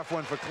be a tough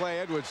one for Klay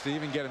Edwards to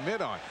even get a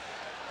mid on.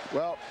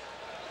 Well,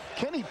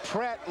 Kenny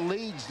Pratt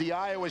leads the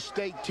Iowa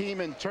State team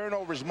in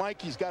turnovers.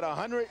 Mike, he's got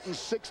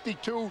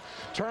 162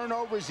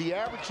 turnovers. He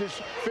averages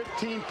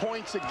 15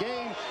 points a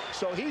game,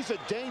 so he's a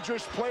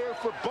dangerous player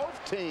for both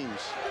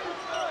teams.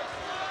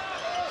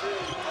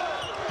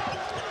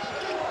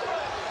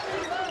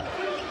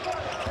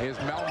 Here's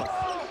Melmoth.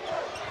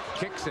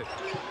 Kicks it.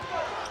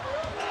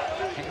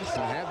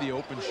 Hanson had the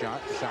open shot,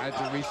 decided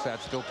to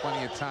reset. Still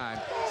plenty of time.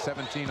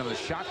 17 on the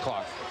shot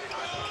clock.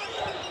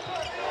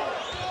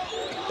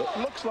 It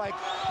looks like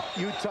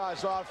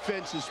Utah's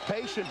offense is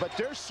patient, but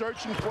they're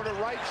searching for the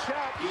right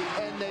shot,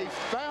 and they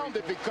found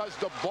it because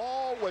the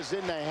ball was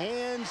in the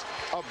hands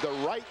of the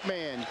right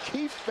man,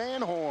 Keith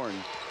Van Horn.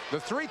 The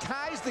three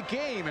ties the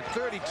game at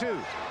 32.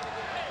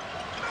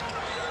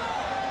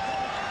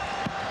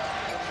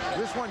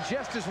 This one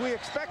just as we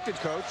expected,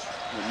 Coach.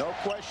 No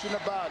question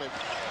about it.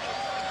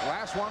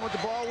 Last one with the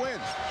ball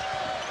wins.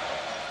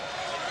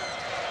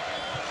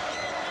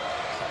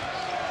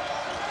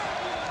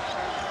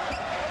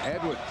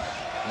 Edwards,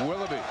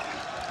 Willoughby,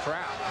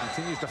 Pratt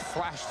continues to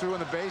flash through on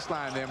the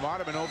baseline there.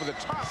 Modderman over the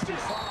top, too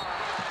far.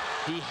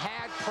 He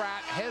had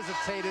Pratt,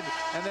 hesitated,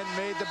 and then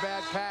made the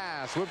bad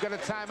pass. We've got a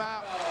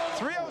timeout.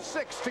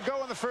 3:06 to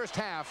go in the first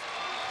half.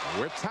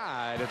 We're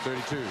tied at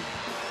 32.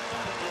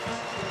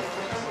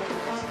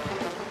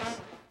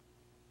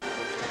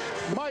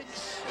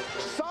 Mike's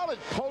solid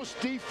post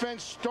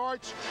defense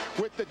starts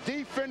with the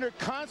defender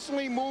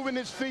constantly moving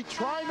his feet,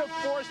 trying to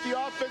force the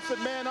offensive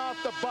man off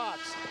the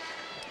box.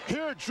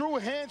 Here, Drew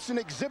Hansen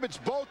exhibits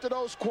both of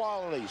those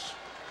qualities.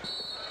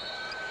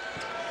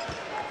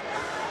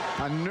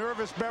 A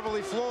nervous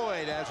Beverly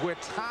Floyd as we're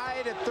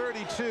tied at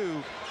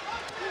 32.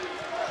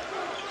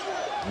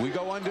 We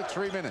go under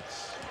 3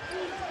 minutes.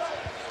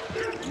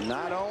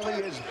 Not only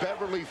is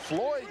Beverly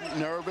Floyd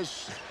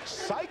nervous,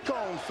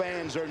 Cyclone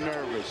fans are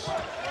nervous.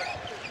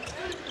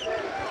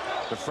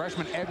 The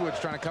freshman Edwards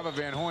trying to cover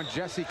Van Horn.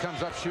 Jessie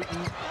comes up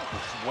shooting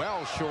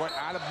well short,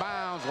 out of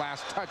bounds.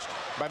 Last touched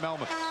by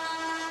Melmoth.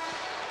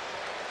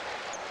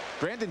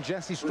 Brandon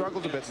Jessie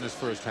struggled a bit in this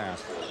first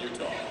half.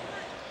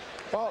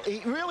 Well,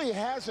 he really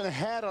hasn't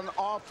had an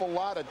awful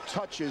lot of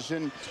touches,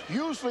 and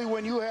usually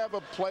when you have a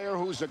player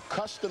who's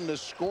accustomed to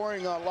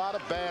scoring a lot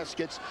of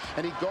baskets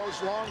and he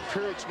goes long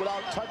periods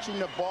without touching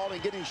the ball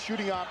and getting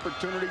shooting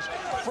opportunities,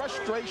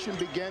 frustration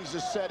begins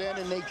to set in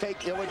and they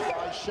take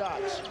ill-advised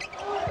shots.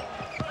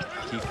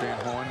 Keith Van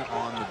Horn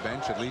on the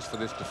bench, at least for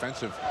this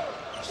defensive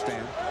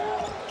stand.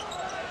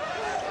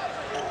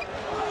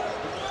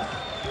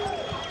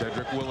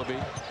 Dedric Willoughby,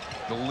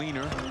 the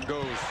leaner,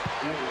 goes.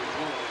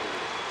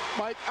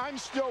 Mike, I'm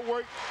still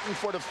waiting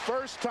for the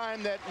first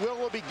time that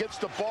Willoughby gets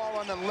the ball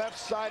on the left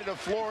side of the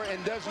floor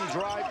and doesn't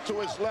drive to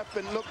his left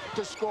and look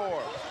to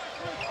score.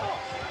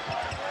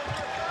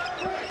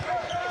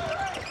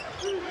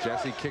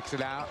 Jessie kicks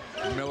it out.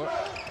 Miller.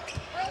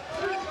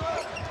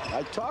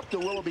 I talked to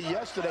Willoughby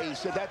yesterday. He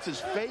said that's his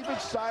favorite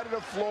side of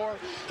the floor.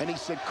 And he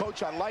said,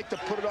 Coach, I like to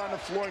put it on the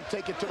floor and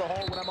take it to the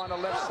hole when I'm on the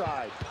left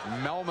side.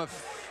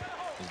 Melmoth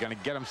is going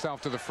to get himself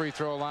to the free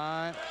throw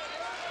line.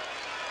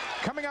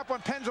 Coming up on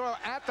Pennzoil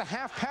at the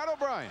half, Pat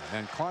O'Brien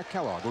and Clark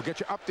Kellogg will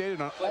get you updated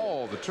on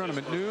all the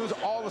tournament news,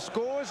 all the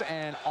scores,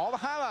 and all the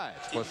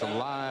highlights, plus a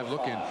live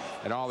look in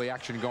at all the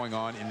action going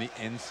on in the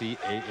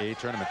NCAA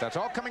tournament. That's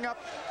all coming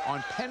up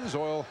on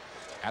Pennzoil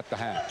at the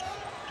half.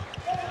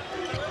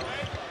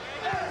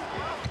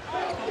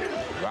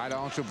 Right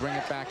on, she'll bring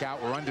it back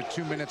out. We're under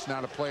 2 minutes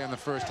now to play in the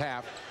first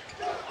half.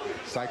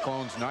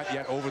 Cyclones not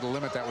yet over the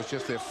limit. That was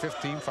just their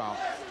 15th foul.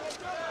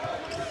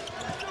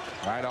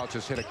 Rideout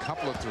just hit a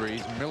couple of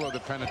threes. Miller the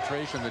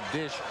penetration, the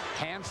dish.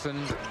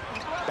 Hansen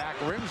back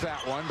rims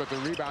that one, but the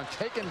rebound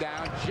taken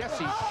down.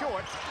 Jessie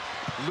short,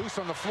 loose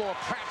on the floor.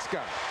 Pratt's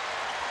got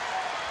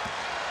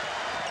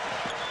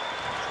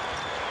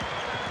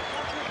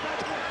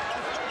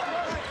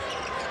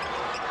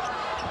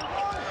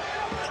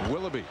it.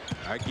 Willoughby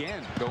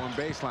again going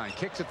baseline.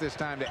 Kicks it this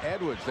time to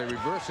Edwards. They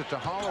reverse it to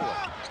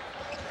Holloway.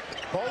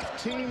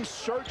 Both teams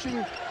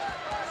searching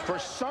for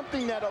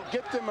something that'll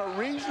get them a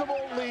reasonable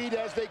lead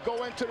as they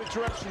go into the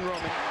dressing room.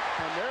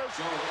 And there's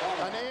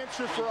an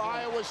answer for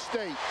Iowa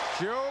State.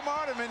 Joe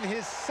Modderman,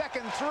 his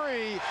second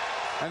three,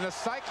 and the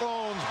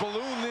Cyclones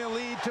balloon their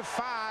lead to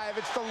 5.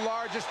 It's the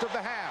largest of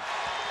the half.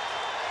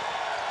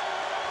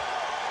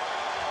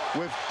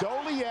 With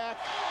Doleac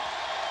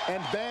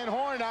and Van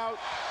Horn out,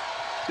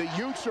 the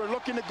Utes are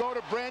looking to go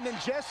to Brandon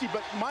Jessie,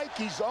 but Mike,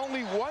 he's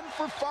only 1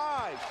 for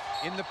 5.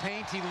 In the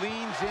paint, he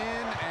leans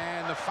in,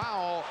 and the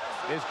foul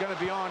is going to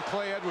be on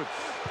Klay Edwards.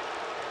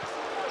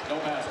 No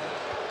pass.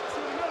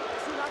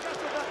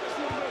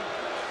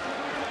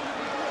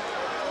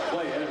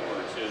 Klay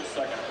Edwards, his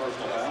second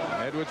personal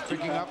foul. Edwards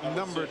picking up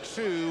number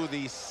 2,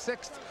 the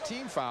 6th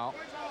team foul.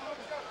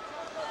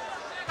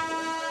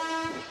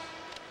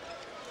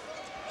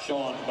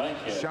 Shawn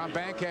Bankhead. Shawn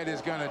Bankhead is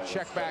going to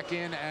check back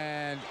in,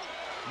 and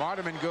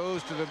Modderman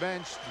goes to the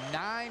bench.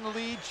 9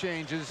 lead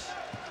changes.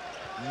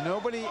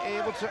 Nobody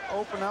able to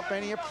open up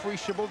any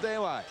appreciable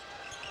daylight.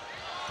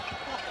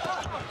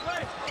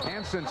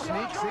 Hansen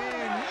sneaks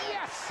in.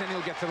 Yes! And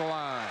he'll get to the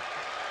line.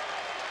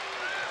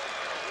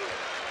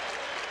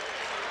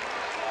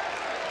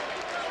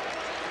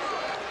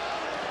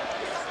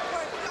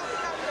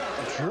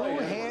 Drew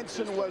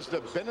Hansen was the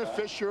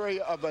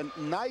beneficiary of a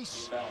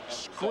nice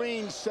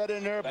screen set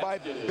in there by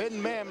Ben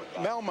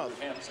Melmoth.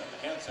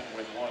 Hansen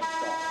with 1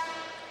 foul.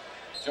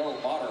 Joe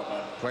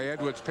Modderman. Clay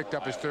Edwards picked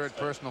up his 3rd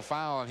personal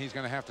foul, and he's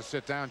going to have to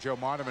sit down. Joe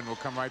Modderman will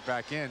come right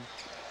back in.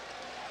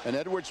 And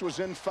Edwards was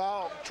in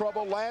foul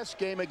trouble last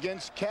game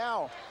against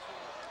Cal.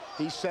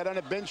 He sat on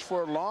a bench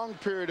for a long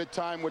period of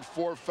time with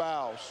 4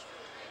 fouls.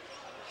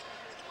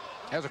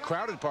 Has a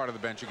crowded part of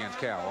the bench against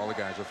Cal. All the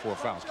guys with 4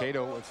 fouls.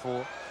 Cato with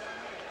 4.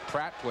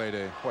 Pratt played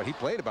he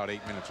played about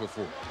 8 minutes with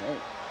 4.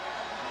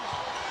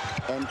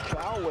 And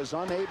Cal was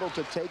unable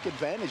to take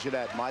advantage of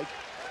that, Mike.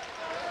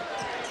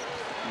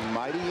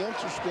 Mighty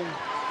interesting.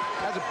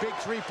 That's a big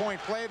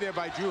 3-point play there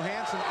by Drew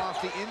Hansen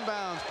off the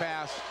inbounds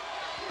pass.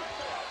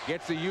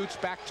 Gets the Utes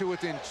back to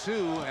within 2,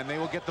 and they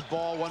will get the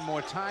ball one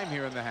more time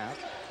here in the half.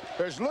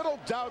 There's little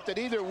doubt that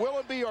either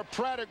Willoughby or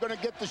Pratt are going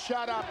to get the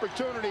shot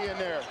opportunity in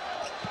there.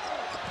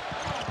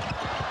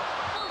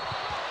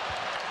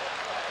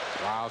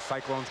 Wow,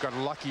 Cyclones got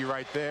lucky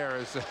right there.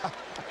 I'm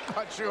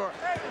not sure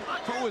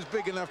who was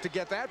big enough to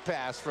get that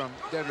pass from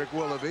Dedric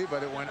Willoughby,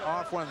 but it went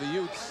off one of the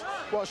Utes.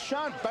 Well,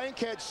 Shawn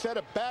Bankhead set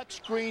a back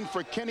screen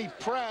for Kenny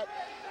Pratt,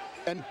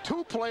 and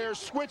 2 players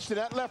switched, and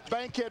that left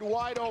Bankhead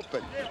wide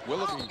open.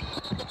 Willoughby.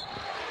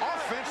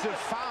 Offensive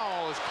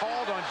foul is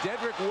called on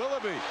Dedric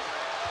Willoughby.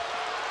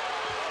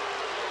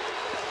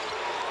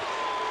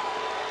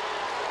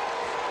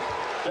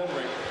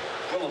 Dedric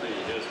Willoughby,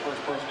 his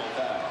 1st personal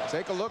foul.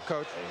 Take a look,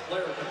 Coach. A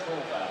player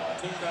control foul.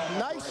 Team foul.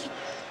 Nice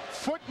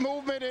foot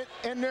movement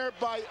in there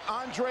by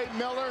Andre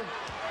Miller.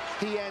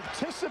 He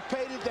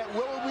anticipated that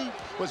Willoughby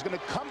was going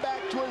to come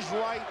back to his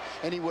right,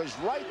 and he was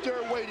right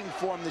there waiting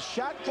for him. The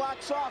shot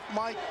clock's off,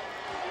 Mike.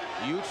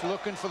 Utes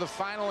looking for the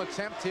final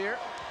attempt here.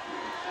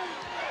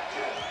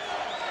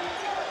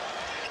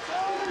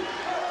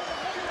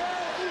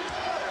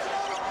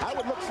 I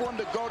would look for him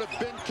to go to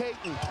Ben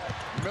Caton.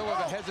 Miller,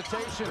 the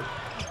hesitation.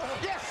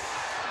 Yes!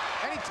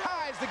 And he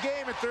ties the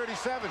game at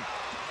 37.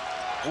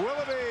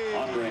 Willoughby.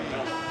 Andre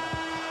Miller.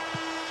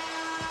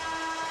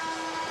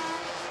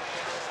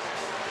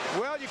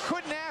 Well, you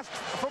couldn't ask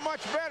for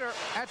much better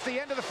at the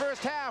end of the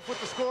first half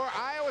with the score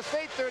Iowa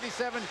State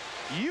 37,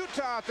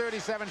 Utah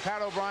 37.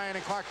 Pat O'Brien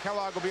and Clark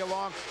Kellogg will be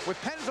along with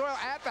Pennzoil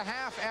at the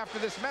half after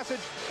this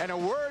message and a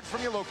word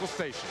from your local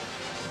station.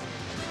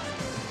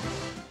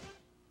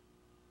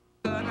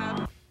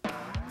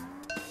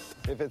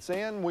 If it's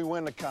in, we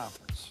win the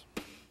conference.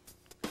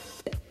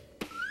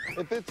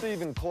 If it's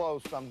even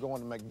close, I'm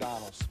going to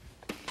McDonald's.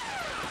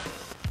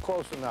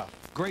 Close enough.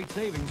 Great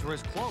savings are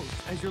as close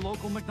as your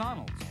local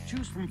McDonald's.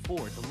 Choose from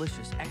 4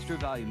 delicious extra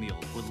value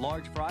meals with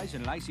large fries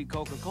and an icy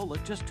Coca-Cola,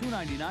 just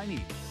 $2.99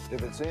 each.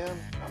 If it's in,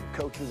 I'm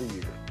Coach of the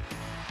Year.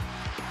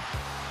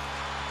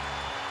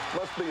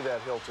 Must be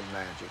that Hilton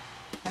magic.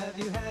 Have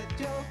you had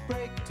your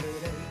break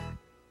today?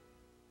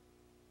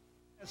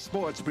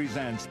 Sports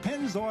presents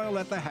Pennzoil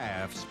at the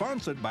Half,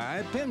 sponsored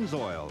by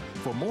Pennzoil.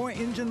 For more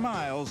engine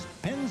miles,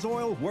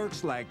 Pennzoil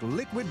works like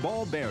liquid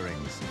ball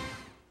bearings.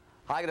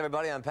 Hi again,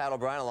 everybody. I'm Pat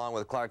O'Brien along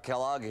with Clark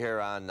Kellogg here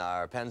on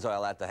our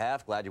Pennzoil at the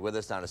Half. Glad you're with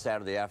us on a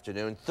Saturday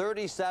afternoon.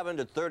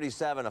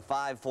 37-37, a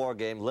 5-4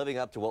 game, living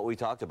up to what we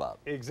talked about.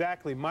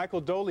 Exactly.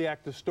 Michael Doleac,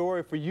 the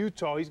story for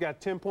Utah. He's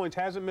got 10 points,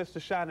 hasn't missed a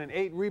shot, and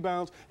 8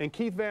 rebounds. And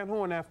Keith Van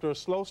Horn, after a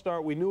slow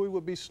start, we knew he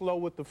would be slow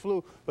with the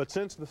flu, but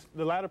since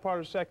the latter part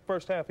of the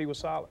first half, he was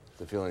solid.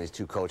 The feeling these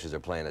two coaches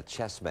are playing a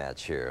chess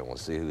match here, and we'll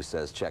see who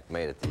says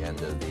checkmate at the end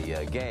of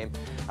the game.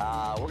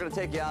 We're going to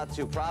take you out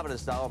to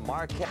Providence now.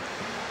 Marquette.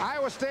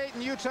 Iowa State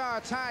and Utah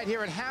are tied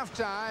here at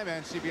halftime,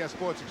 and CBS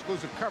Sports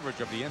exclusive coverage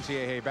of the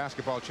NCAA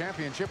Basketball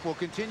Championship will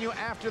continue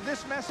after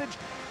this message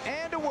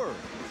and a word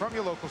from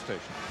your local station.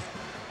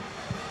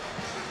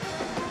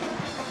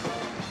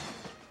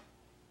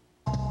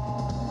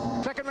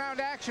 Second round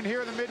action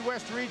here in the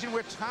Midwest region.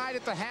 We're tied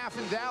at the half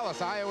in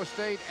Dallas. Iowa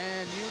State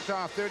and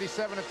Utah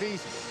 37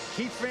 apiece.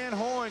 Keith Van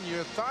Horn,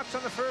 your thoughts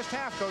on the first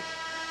half, Coach?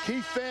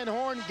 Keith Van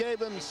Horn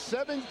gave him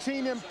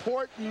 17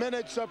 important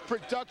minutes of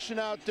production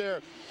out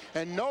there.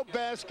 And no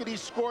basket he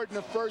scored in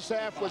the first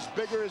half was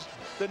bigger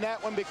than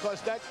that one,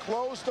 because that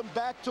closed them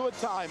back to a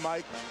tie,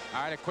 Mike.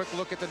 All right, a quick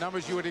look at the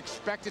numbers. You would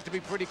expect it to be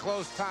pretty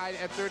close, tied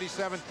at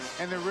 37,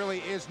 and there really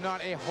is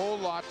not a whole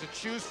lot to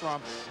choose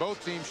from.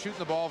 Both teams shooting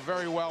the ball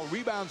very well,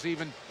 rebounds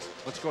even.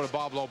 Let's go to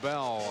Bob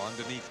Lobel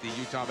underneath the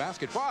Utah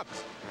basket. Bob.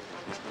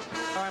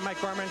 All right, Mike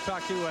Gorman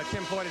talked to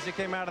Tim Floyd as he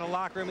came out of the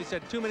locker room. He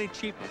said, too many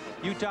cheap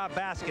Utah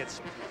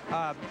baskets.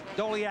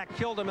 Doleac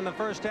killed him in the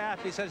first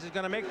half. He says he's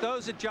going to make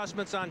those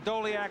adjustments on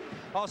Doleac.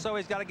 Also,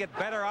 he's got to get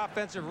better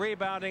offensive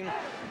rebounding.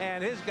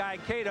 And his guy,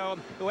 Cato,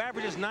 who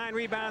averages 9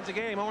 rebounds a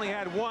game, only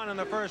had 1 in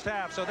the first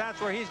half. So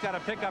that's where he's got to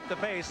pick up the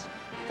pace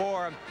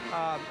for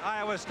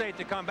Iowa State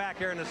to come back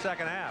here in the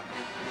second half.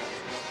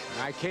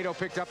 All right, Cato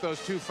picked up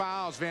those 2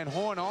 fouls. Van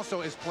Horn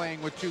also is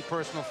playing with 2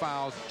 personal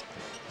fouls.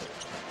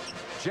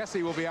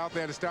 Jessie will be out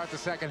there to start the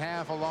second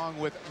half, along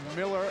with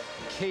Miller,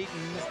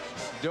 Caton,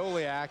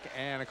 Doleac,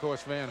 and, of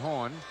course, Van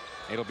Horn.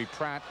 It'll be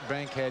Pratt,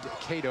 Bankhead,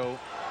 Cato,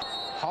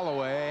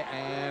 Holloway,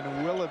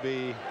 and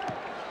Willoughby.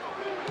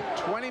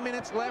 20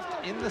 minutes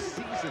left in the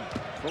season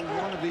for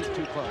one of these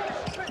two clubs.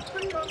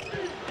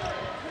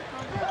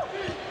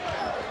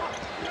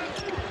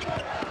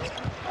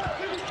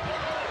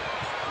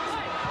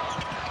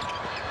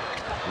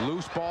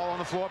 Loose ball on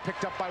the floor,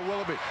 picked up by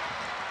Willoughby.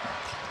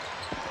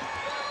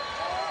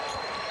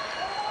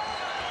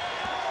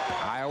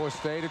 Iowa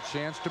State a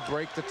chance to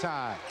break the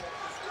tie.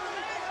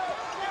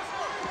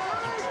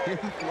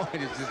 Floyd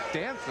is just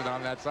dancing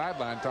on that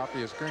sideline, top of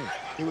your screen.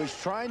 He was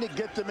trying to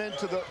get them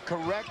into the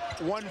correct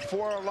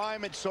 1-4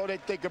 alignment so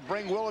that they could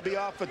bring Willoughby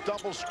off a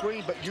double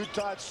screen, but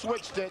Utah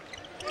switched it.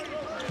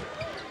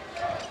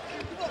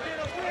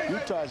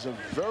 Utah's a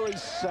very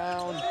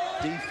sound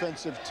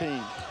defensive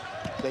team.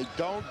 They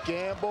don't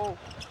gamble.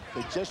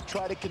 They just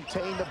try to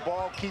contain the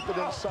ball, keep it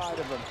inside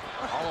of them.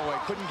 Holloway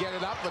couldn't get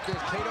it up, but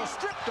there's Cato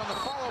stripped on the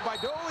follow by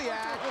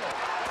Doleac.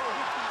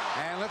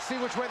 And let's see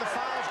which way the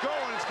foul's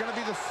going. It's going to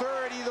be the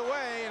third either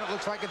way, and it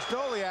looks like it's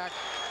Doleac.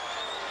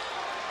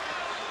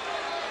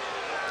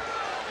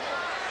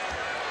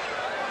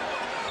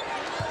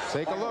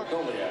 Take a look.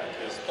 Doleac,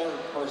 his third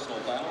personal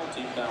foul,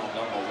 team foul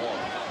number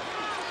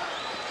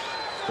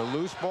 1. The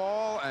loose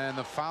ball and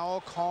the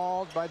foul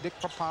called by Dick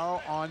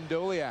Paparo on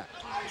Doleac.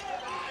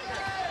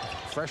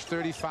 Fresh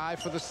 35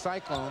 for the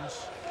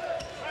Cyclones.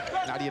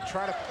 Now, do you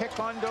try to pick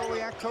on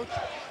Doleac, Coach?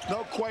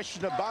 No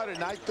question about it,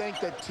 and I think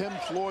that Tim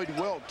Floyd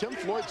will. Tim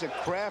Floyd's a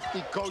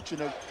crafty coach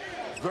and a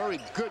very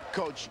good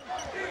coach.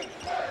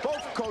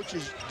 Both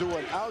coaches do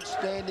an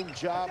outstanding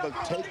job of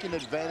taking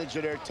advantage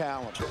of their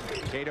talent.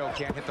 Cato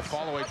can't hit the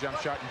follow-away jump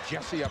shot, and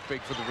Jessie up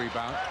big for the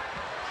rebound.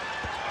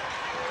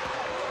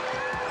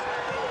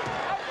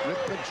 Rick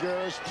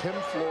Majerus, Tim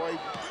Floyd,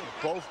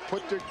 both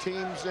put their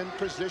teams in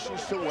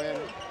positions to win.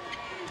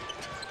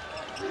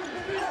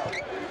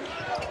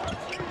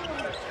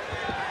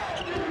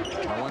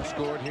 No one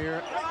scored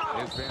here.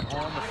 Is Van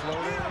Horn the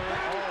floater?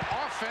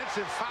 Oh,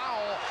 offensive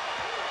foul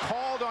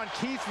called on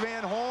Keith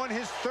Van Horn,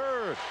 his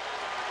third.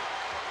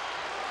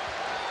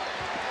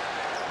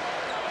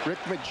 Rick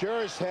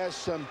Majerus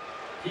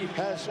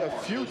has a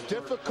few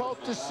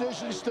difficult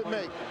decisions to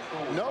make.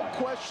 No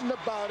question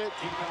about it.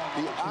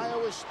 The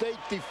Iowa State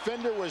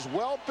defender was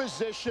well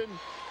positioned,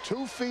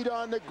 2 feet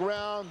on the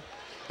ground,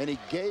 and he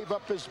gave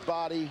up his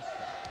body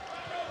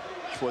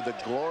for the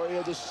glory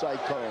of the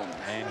Cyclones.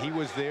 And he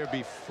was there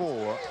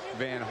before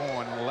Van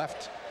Horn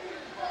left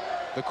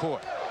the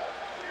court.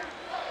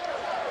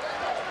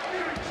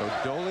 So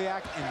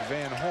Doleac and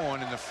Van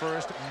Horn in the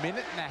first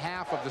minute and a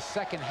half of the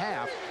second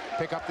half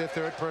pick up their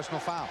third personal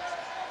foul.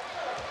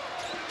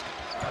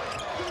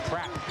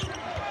 Pratt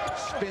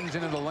spins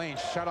into the lane,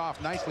 shut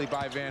off nicely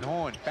by Van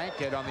Horn.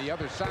 Bankhead on the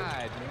other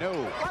side, no.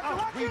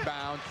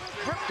 Rebound,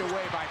 ripped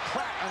away by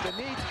Pratt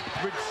underneath,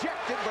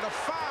 rejected, but a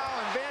foul,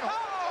 and Van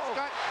Horn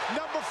got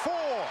number 4.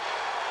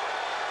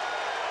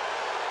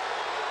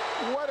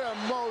 What a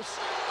most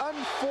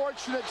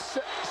unfortunate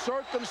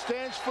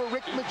circumstance for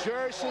Rick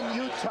Majerus in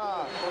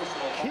Utah.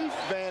 Keith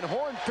Van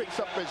Horn picks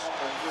up his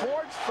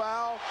 4th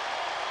foul.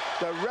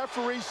 The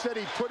referee said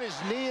he put his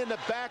knee in the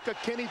back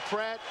of Kenny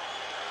Pratt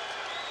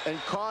and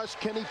caused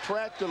Kenny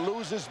Pratt to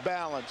lose his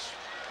balance.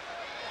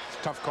 It's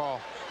a tough call.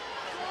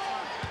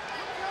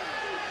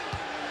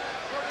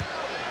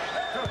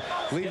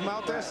 Leave him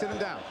out there, sit him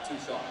down.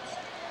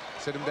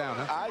 Sit him down,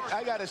 huh?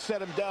 I got to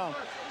set him down.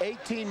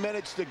 18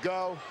 minutes to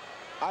go.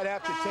 I'd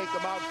have to take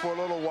him out for a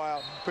little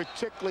while,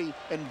 particularly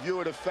in view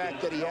of the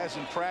fact that he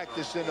hasn't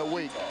practiced in a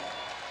week.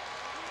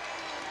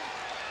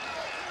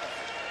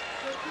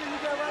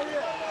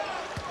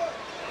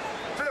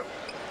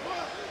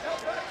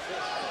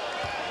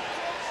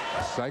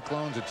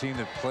 Cyclones, a team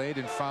that played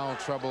in foul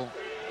trouble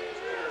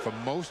for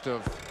most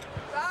of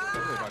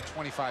really about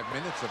 25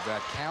 minutes of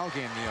that Cal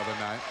game the other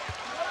night.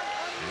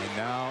 And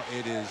now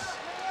it is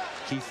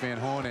Keith Van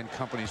Horn and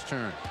company's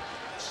turn.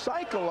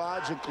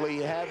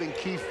 Psychologically, having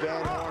Keith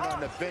Van Horn on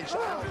the bench,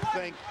 I don't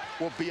think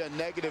will be a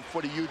negative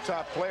for the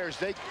Utah players.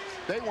 They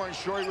weren't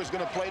sure he was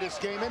going to play this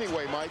game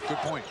anyway, Mike. Good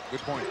point.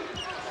 Good point.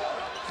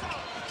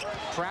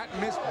 Pratt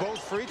missed both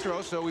free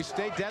throws, so we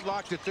stay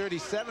deadlocked at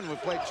 37. We've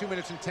played 2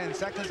 minutes and 10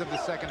 seconds of the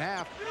second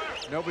half.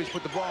 Nobody's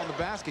put the ball in the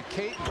basket.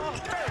 Caton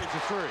buries a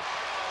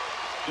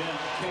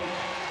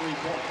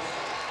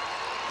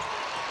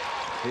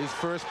 3. His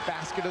first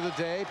basket of the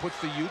day puts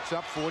the Utes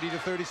up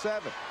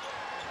 40-37.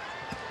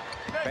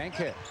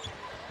 Bankhead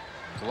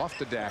bluffed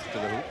the dash to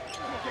the hoop.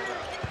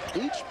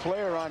 Each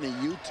player on the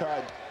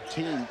Utah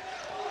team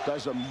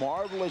does a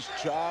marvelous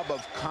job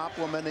of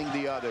complementing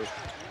the other.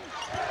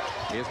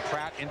 Here's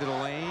Pratt into the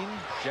lane.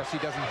 Jessie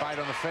doesn't bite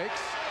on the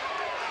fakes.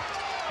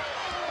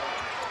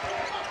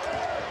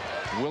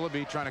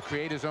 Willoughby trying to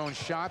create his own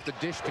shot. The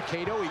dish to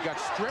Cato. He got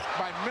stripped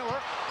by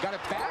Miller. Got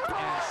it back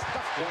and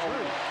stuffed it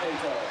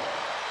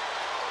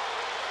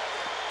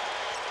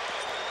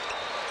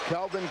through.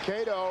 Kelvin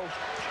Cato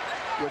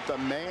with a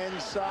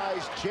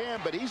man-sized jam,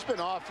 but he's been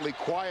awfully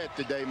quiet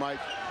today, Mike.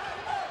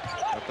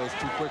 Got those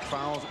 2 quick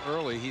fouls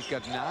early. He's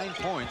got 9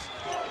 points.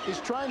 He's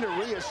trying to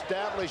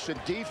reestablish a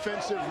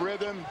defensive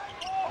rhythm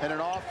and an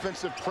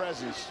offensive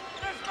presence.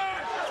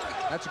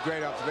 That's a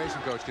great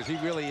observation, Coach, because he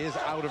really is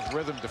out of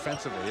rhythm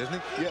defensively, isn't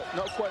he? Yeah,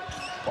 no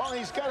question. Well,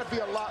 he's got to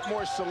be a lot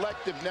more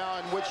selective now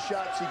in which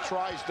shots he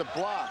tries to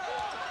block.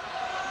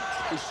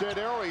 We said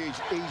earlier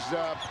he's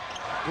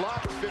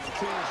blocked 15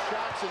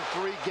 shots in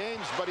 3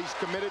 games, but he's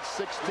committed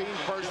 16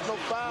 personal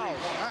fouls.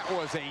 That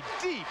was a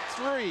deep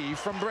 3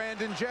 from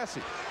Brandon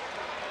Jessie.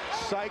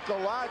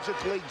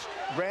 Psychologically,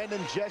 Brandon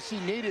Jessie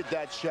needed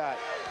that shot.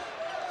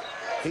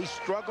 He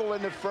struggled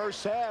in the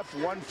first half,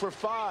 1 for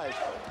 5.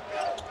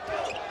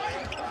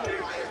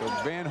 So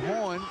Van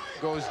Horn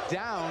goes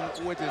down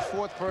with his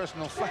 4th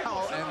personal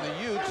foul, and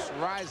the Utes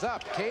rise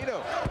up.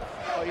 Cato.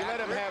 Oh, you let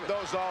him have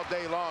those all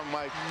day long,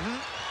 Mike.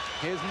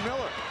 Here's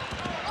Miller.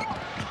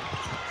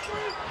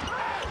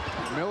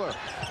 Miller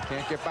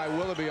can't get by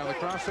Willoughby on the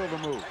crossover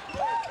move.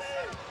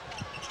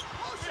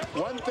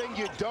 One thing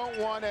you don't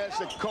want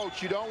as a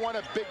coach, you don't want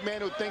a big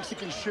man who thinks he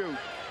can shoot.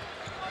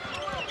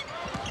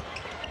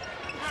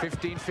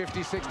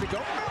 15:56 to go.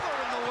 Miller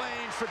in the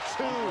lane for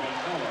 2.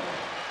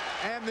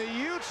 And the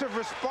Utes have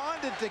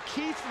responded to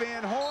Keith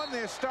Van Horn,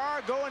 their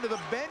star, going to the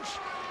bench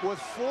with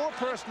 4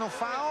 personal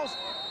fouls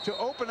to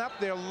open up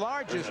their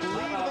largest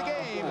lead of the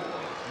game.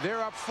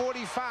 They're up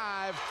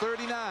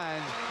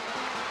 45-39.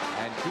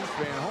 And Keith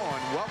Van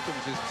Horn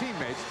welcomes his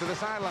teammates to the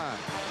sideline.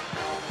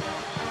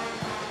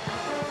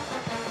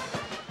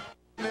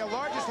 Their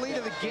largest lead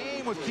of the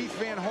game with Keith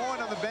Van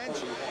Horn on the bench.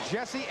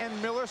 Jessie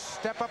and Miller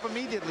step up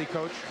immediately,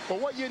 Coach. But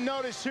what you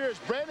notice here is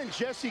Brandon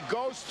Jessie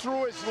goes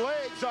through his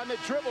legs on the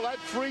dribble. That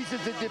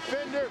freezes the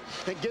defender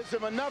and gives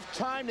him enough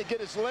time to get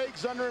his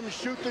legs under him and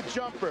shoot the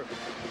jumper.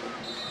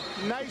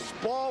 Nice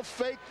ball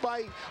fake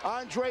by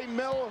Andre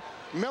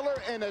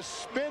Miller and a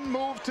spin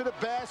move to the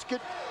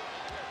basket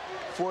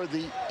for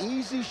the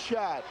easy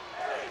shot.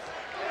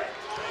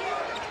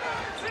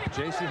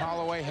 Jacy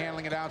Holloway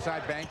handling it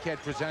outside. Bankhead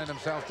presented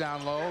himself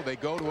down low. They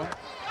go to him.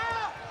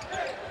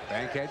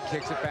 Bankhead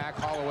kicks it back.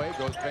 Holloway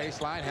goes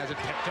baseline, has it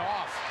picked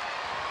off.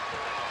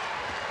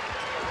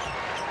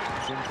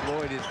 Tim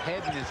Floyd, his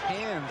head in his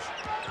hands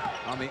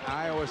on the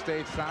Iowa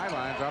State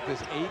sidelines off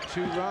this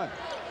 8-2 run.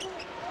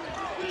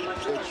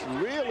 It's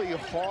really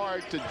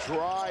hard to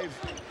drive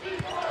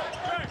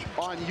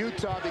on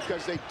Utah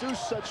because they do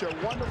such a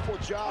wonderful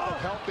job of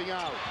helping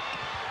out.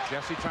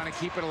 Jessie trying to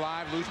keep it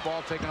alive. Loose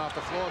ball taken off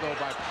the floor, though,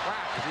 by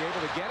Pratt. Is he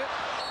able to get it?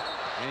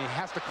 And he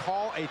has to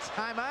call a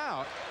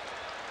timeout.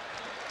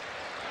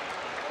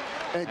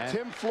 And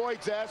Tim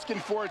Floyd's asking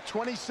for a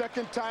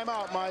 20-second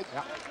timeout, Mike.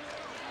 Yeah.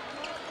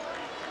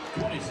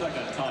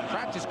 20-second timeout.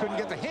 Pratt just couldn't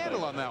get the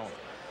handle on that one.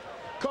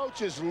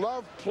 Coaches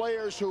love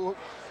players who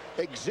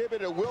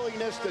exhibit a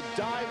willingness to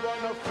dive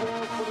on the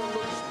floor for the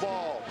loose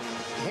ball.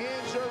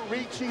 Hands are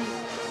reaching,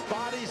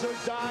 bodies are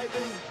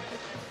diving.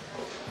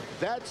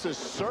 That's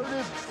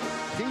assertive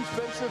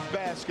defensive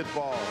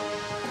basketball.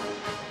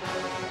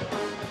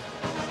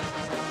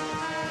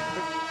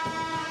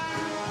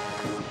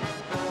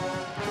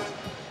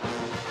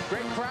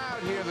 Great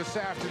crowd here this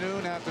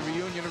afternoon at the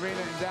Reunion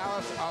Arena in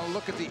Dallas. I'll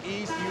look at the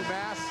East.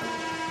 UMass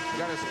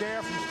got a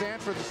scare from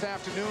Stanford this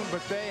afternoon,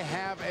 but they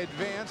have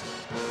advanced.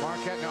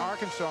 Marquette and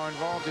Arkansas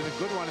involved in a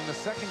good one in the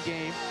 2nd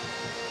game.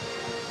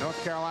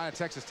 North Carolina,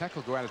 Texas Tech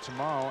will go at it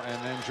tomorrow,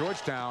 and then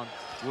Georgetown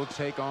will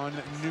take on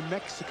New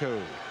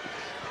Mexico.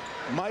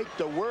 Mike,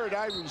 the word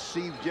I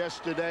received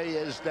yesterday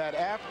is that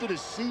after the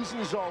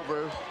season's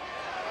over,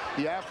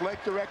 the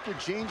athletic director,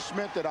 Gene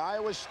Smith at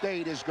Iowa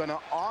State, is going to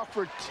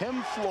offer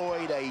Tim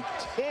Floyd a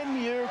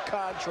 10-year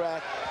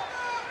contract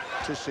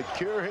to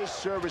secure his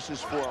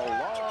services for a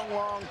long,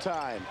 long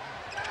time.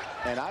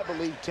 And I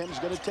believe Tim's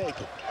going to take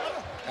it.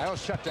 That'll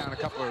shut down a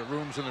couple of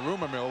rooms in the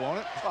rumor mill, won't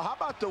it? Well, how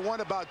about the one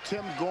about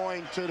Tim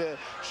going to the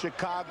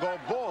Chicago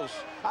Bulls?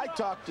 I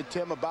talked to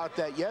Tim about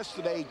that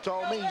yesterday. He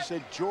told me, he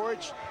said,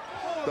 George,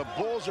 the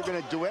Bulls are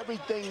going to do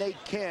everything they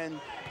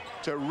can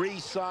to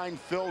re-sign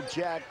Phil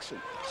Jackson.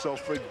 So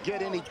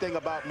forget anything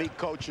about me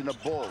coaching the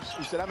Bulls.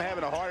 He said, I'm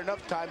having a hard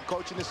enough time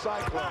coaching the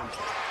Cyclones.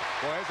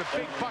 Well, there's a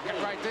big bucket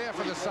right there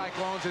for the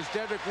Cyclones as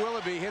Dedric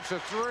Willoughby hits a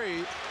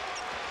 3.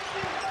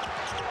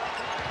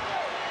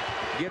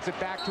 Gets it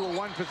back to a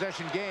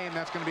 1-possession game.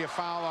 That's going to be a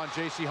foul on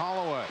Jacy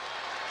Holloway.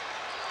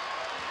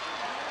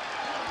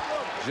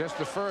 Just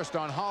the first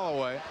on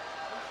Holloway.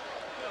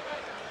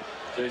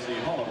 Jacy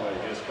Holloway,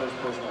 his first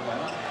personal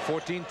foul.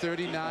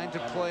 14:39 to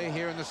play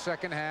here in the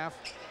 2nd half.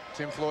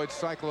 Tim Floyd's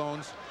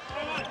Cyclones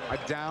are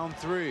down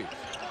 3.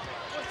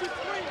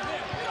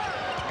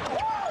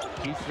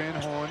 Keith Van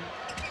Horn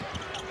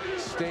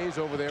stays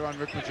over there on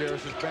Rick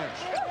Majerus' bench.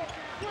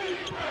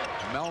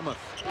 Melmoth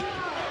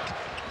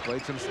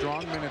played some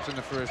strong minutes in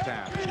the first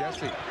half.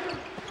 Jessie.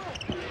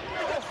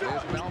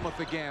 There's Melmoth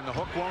again. The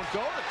hook won't go.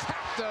 The tap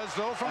does,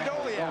 though, from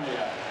Doleac.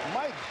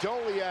 Mike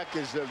Doleac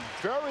is a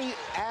very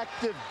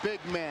active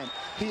big man.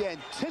 He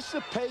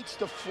anticipates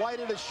the flight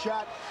of the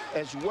shot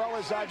as well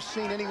as I've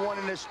seen anyone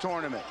in this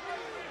tournament.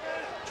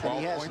 And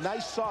he has points.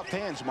 nice soft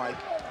hands, Mike.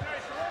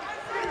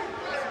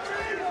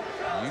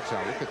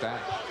 Utah, look at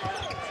that.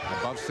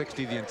 Above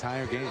 60 the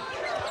entire game.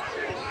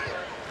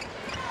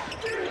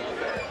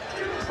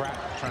 Pratt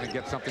trying to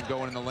get something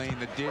going in the lane.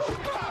 The dish.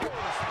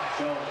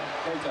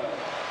 Cato.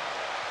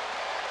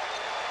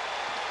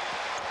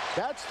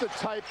 That's the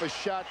type of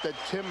shot that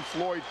Tim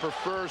Floyd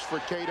prefers for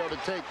Cato to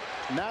take,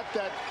 not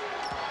that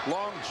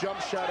long jump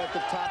shot at the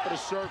top of the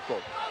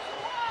circle.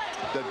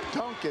 The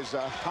dunk is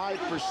a high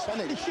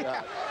percentage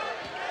shot.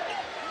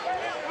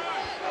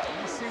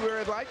 Let's see where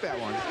I'd like that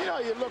one. You know,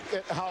 you look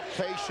at how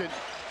patient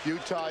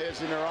Utah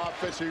is in their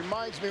offense. It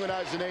reminds me when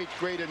I was in 8th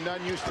grade and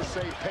none used to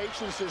say,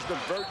 patience is the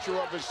virtue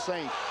of a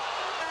saint.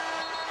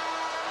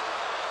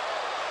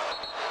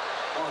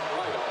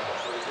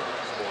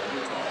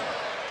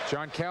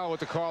 John Cal with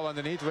the call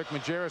underneath. Rick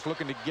Majerus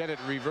looking to get it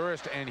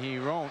reversed, and he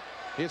won't.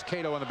 Here's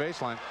Cato on the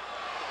baseline.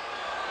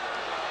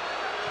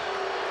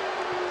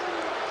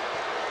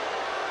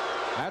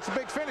 That's a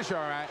big finish,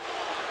 all right.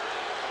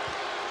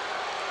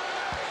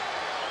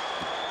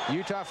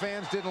 Utah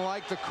fans didn't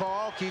like the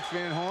call. Keith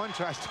Van Horn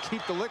tries to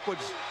keep the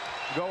liquids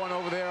going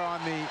over there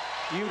on the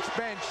Utes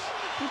bench.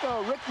 You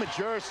know, Rick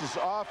Majerus is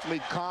awfully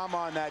calm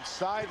on that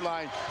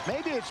sideline.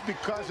 Maybe it's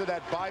because of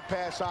that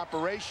bypass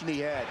operation he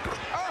had.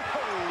 Oh,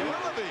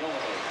 Willoughby.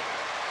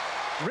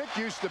 Rick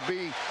used to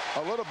be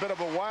a little bit of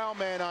a wild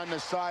man on the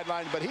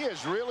sideline, but he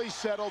has really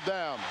settled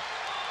down.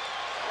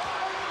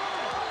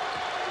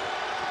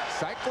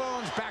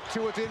 Cyclones back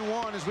to within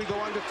 1 as we go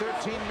under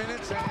 13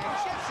 minutes. And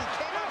Jessie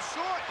came out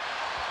short.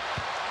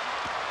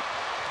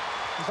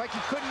 It's like he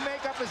couldn't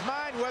make up his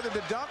mind whether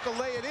to dunk or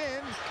lay it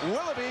in.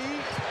 Willoughby.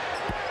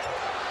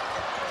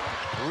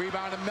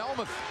 Rebound to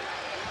Melmoth.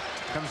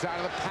 Comes out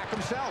of the pack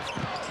himself.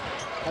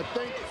 I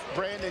think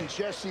Brandon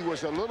Jessie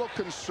was a little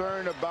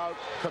concerned about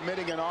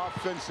committing an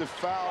offensive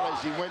foul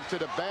as he went to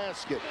the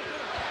basket.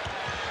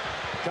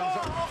 Comes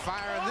up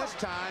firing this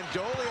time.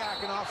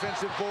 Doleac, an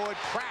offensive board.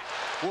 Pratt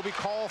will be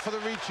called for the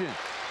reach-in.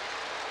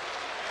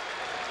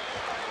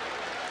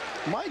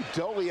 Mike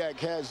Doleac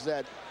has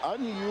that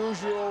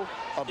unusual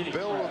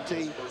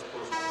ability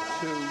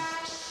to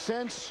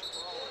sense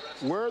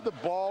where the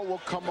ball will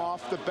come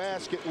off the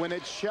basket when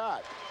it's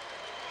shot.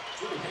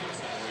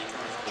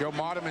 Joe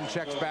Modderman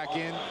checks back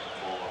in.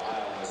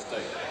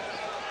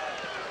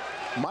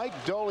 Mike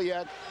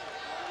Doleac,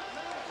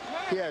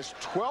 he has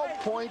 12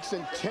 points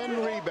and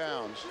 10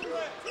 rebounds.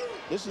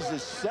 This is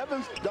his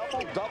 7th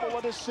double-double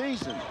of the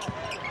season.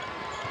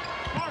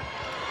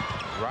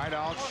 Right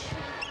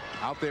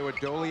out there with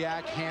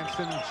Doleac,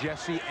 Hansen,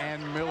 Jessie,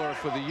 and Miller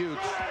for the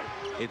Utes.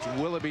 It's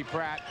Willoughby,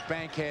 Pratt,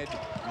 Bankhead,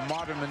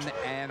 Modderman,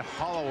 and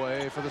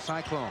Holloway for the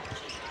Cyclones.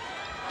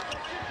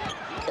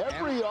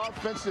 Every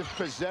offensive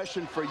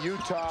possession for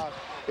Utah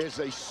is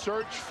a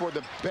search for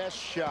the best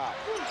shot.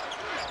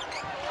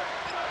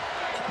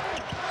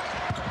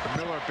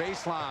 Miller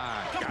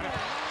baseline. Got it.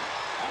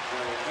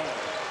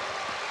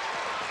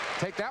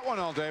 Take that one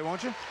all day,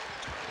 won't you?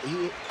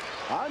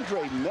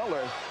 Andre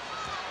Miller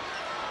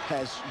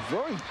has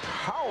very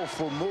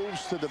powerful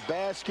moves to the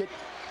basket,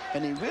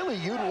 and he really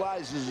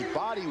utilizes his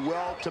body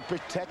well to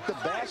protect the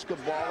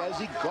basketball as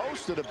he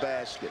goes to the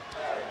basket.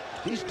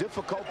 He's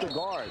difficult to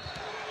guard.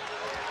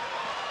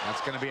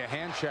 That's going to be a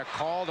hand check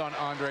called on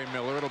Andre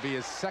Miller. It'll be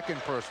his 2nd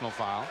personal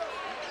foul.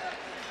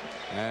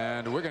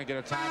 And we're going to get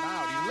a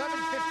timeout.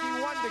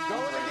 11:51 to go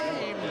in the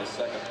game. His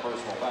 2nd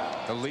personal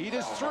foul. The lead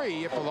is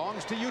 3. It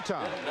belongs to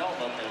Utah.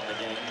 Melmoth in the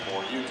game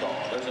for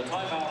Utah. There's a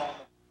timeout.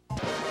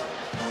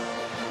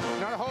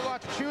 Not a whole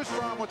lot to choose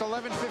from with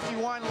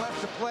 11:51 left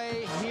to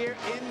play here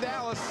in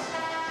Dallas.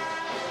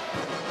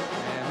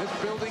 And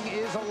this building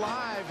is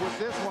alive with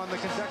this one. The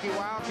Kentucky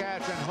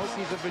Wildcats and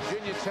Hokies of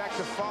Virginia Tech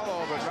to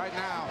follow. But right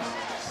now,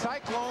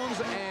 Cyclones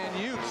and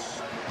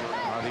Utes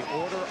are the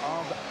order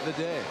of the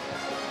day.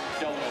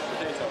 Kelvin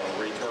Cato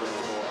returns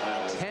for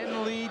Iowa State.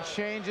 10 lead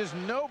changes.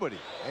 Nobody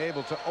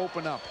able to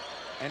open up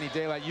any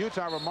daylight.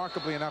 Utah,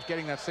 remarkably enough,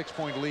 getting that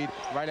 6-point lead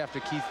right after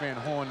Keith Van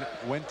Horn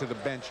went to the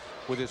bench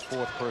with his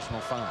 4th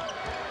personal foul.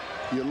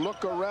 You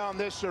look around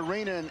this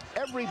arena and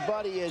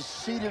everybody is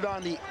seated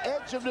on the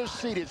edge of their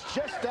seat. It's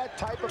just that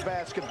type of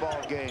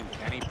basketball game.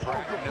 Kenny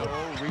Pratt, no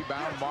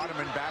rebound.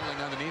 Modderman battling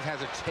underneath,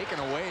 has it taken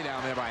away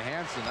down there by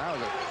Hansen. That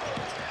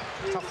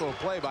was a tough little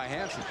play by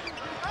Hansen.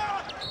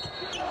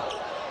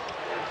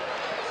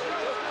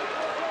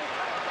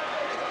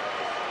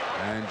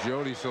 And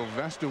Jody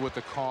Sylvester with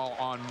the call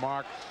on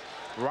Mark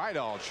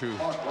Rydalch, who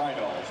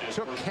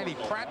took Kenny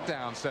Pratt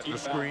down, setting the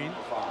screen.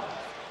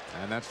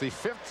 And that's the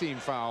 5th team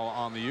foul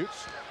on the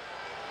Utes.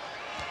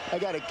 I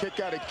got a kick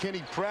out of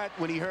Kenny Pratt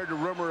when he heard the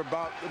rumor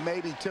about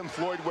maybe Tim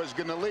Floyd was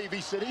going to leave. He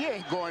said he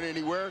ain't going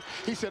anywhere.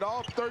 He said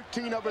all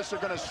 13 of us are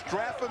going to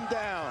strap him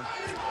down.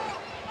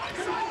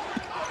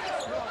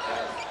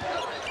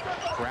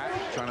 Pratt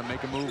trying to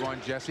make a move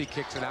on Jessie,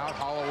 kicks it out.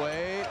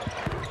 Holloway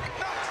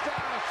knocks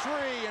down a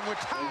 3, and we're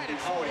tied at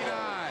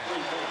 49.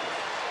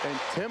 And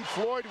Tim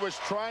Floyd was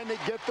trying to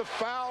get the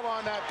foul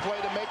on that play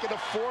to make it a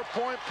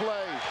 4-point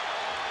play.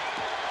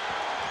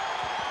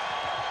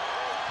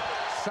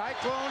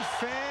 Cyclone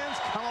fans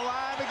come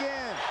alive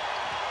again.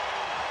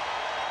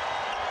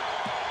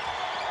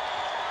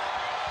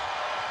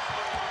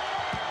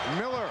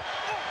 Miller.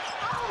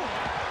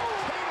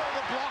 Cato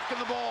the block in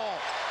the ball.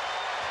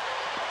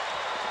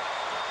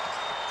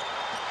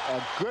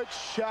 A good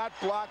shot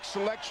block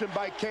selection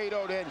by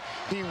Cato. Then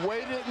he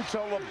waited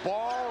until the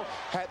ball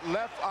had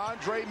left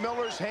Andre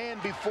Miller's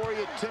hand before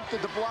he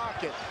attempted to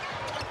block it.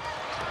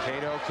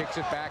 Cato kicks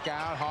it back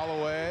out.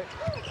 Holloway.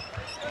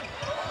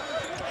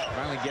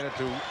 Finally get it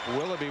to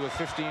Willoughby with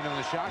 15 on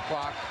the shot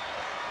clock.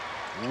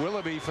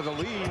 Willoughby for the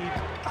lead.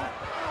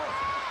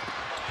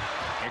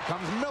 Here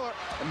comes Miller.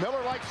 And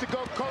Miller likes to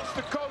go coast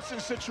to coast in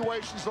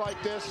situations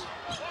like this.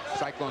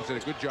 Cyclones did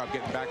a good job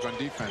getting back on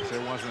defense.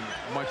 There wasn't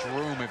much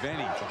room, if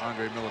any, for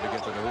Andre Miller to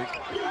get to the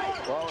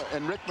hoop. Well,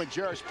 and Rick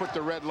Majerus put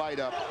the red light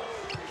up.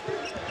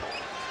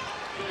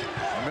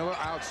 Miller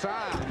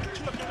outside.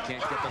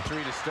 Can't get the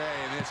three to stay.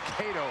 And it's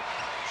Cato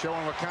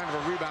showing what kind of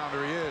a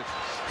rebounder he is.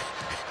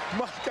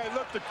 Mike, I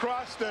looked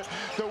across the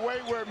way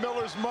where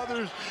Miller's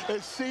mother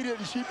is seated,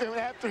 and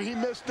after he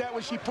missed that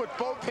one, she put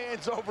both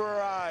hands over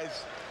her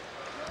eyes.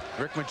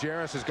 Rick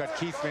Majerus has got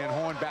Keith Van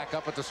Horn back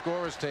up at the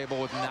scorer's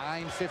table with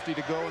 9:50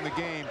 to go in the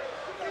game.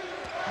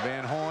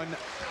 Van Horn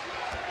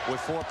with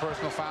 4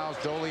 personal fouls.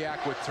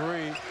 Doleac with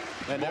 3.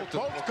 And they're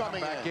both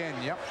coming back in.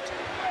 Yep.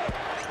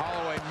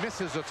 Holloway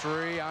misses a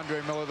 3.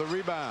 Andre Miller the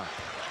rebound.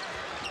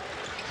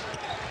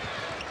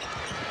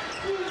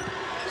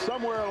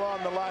 Somewhere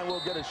along the line,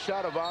 we'll get a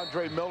shot of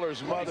Andre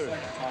Miller's mother.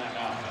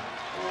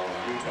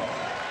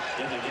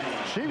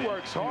 She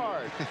works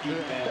hard.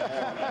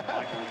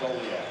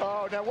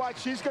 Oh, now watch.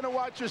 She's going to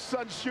watch her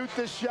son shoot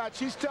this shot.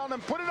 She's telling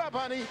him, put it up,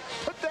 honey.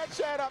 Put that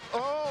shot up.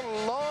 Oh,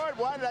 Lord,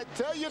 why did I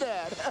tell you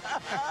that?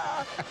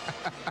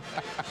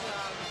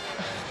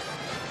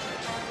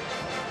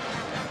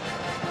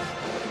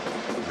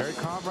 Very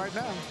calm right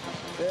now.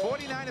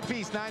 49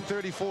 apiece,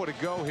 9:34 to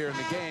go here in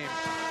the game.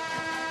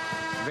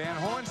 Van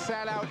Horn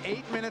sat out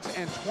 8 minutes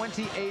and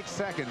 28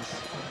 seconds.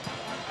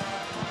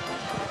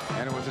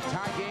 And it was a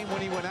tie game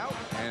when he went out,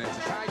 and it's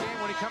a tie game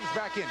when he comes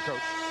back in,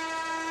 Coach.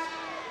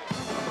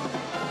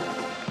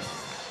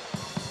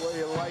 Well,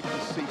 you like to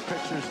see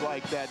pictures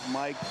like that,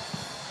 Mike.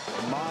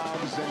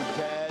 Moms and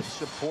dads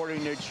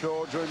supporting their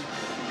children.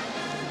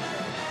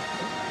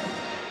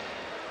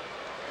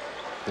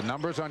 The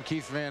numbers on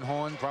Keith Van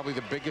Horn, probably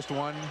the biggest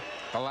one,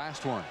 the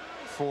last one.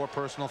 4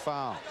 personal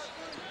fouls.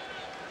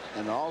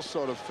 And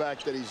also the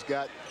fact that he's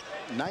got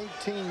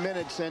 19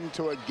 minutes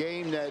into a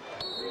game that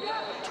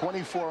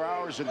 24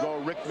 hours ago,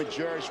 Rick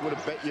Majerus would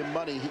have bet you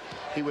money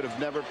he would have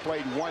never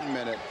played 1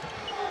 minute.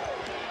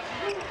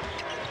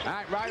 All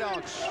right,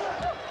 Rideouts.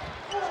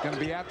 It's going to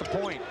be at the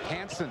point.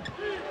 Hansen.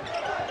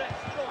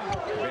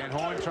 Van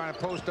Horn trying to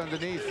post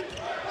underneath.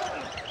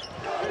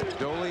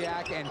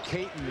 Doleac and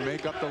Caton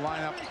make up the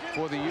lineup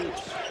for the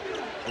Utes.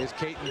 Here's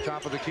Caton,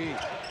 top of the key.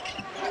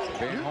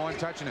 Van Horn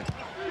touching it.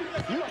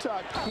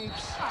 Utah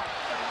keeps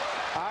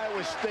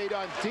Iowa State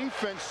on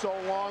defense so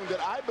long that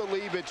I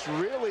believe it's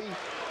really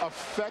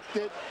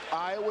affected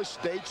Iowa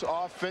State's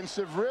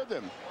offensive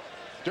rhythm.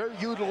 They're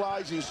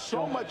utilizing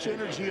so much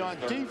energy on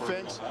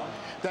defense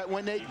that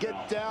when they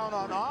get down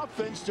on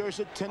offense, there's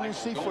a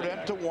tendency for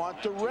them to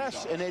want to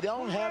rest, and they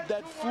don't have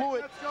that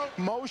fluid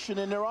motion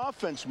in their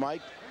offense,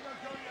 Mike.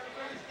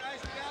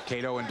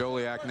 Cato and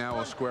Doleac now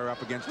will square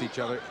up against each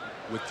other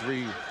with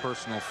 3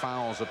 personal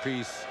fouls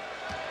apiece.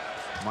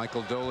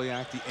 Michael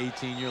Doleac, the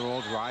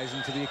 18-year-old,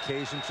 rising to the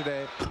occasion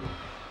today.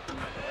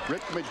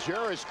 Rick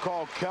Majerus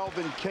called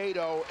Kelvin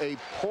Cato a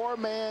poor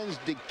man's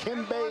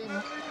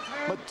Dikembe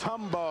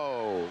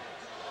Mutombo.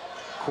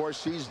 Of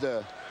course, he's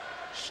the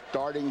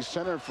starting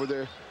center for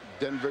the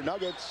Denver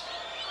Nuggets.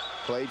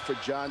 Played for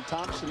John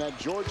Thompson at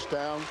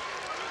Georgetown.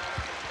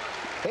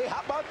 Hey,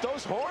 how about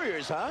those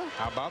Warriors, huh?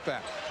 How about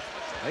that?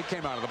 They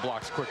came out of the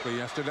blocks quickly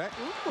yesterday.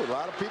 Ooh, a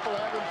lot of people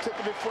have him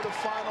ticketed for the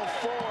Final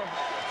Four.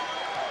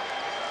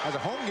 As a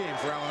home game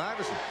for Allen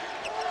Iverson.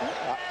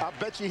 I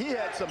bet you he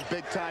had some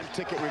big-time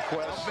ticket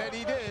requests. I bet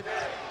he did.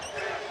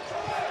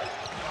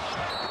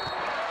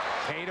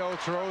 Cato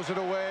throws it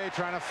away,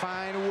 trying to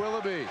find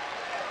Willoughby.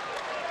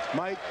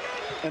 Mike,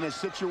 in a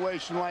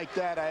situation like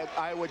that,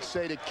 I would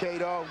say to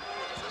Cato,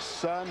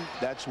 son,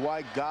 that's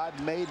why God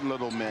made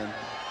little men.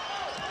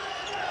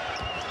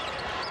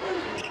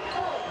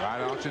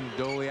 Rideouts and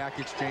Doleac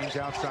exchange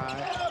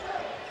outside.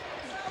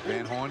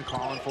 Van Horn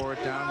calling for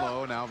it down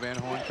low. Now Van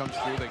Horn comes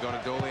through. They go to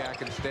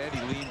Doleac instead.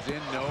 He leans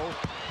in. No.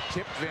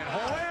 Tipped Van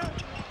Horn.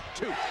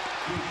 2.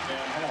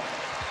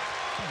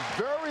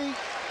 Very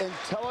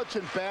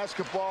intelligent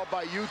basketball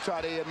by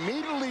Utah. They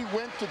immediately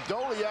went to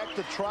Doleac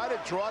to try to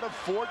draw the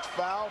 4th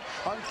foul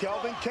on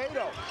Kelvin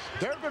Cato.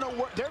 They're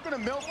gonna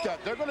milk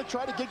that. They're gonna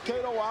try to get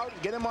Cato out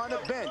and get him on the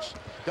bench.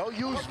 They'll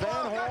use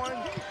Van Horn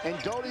and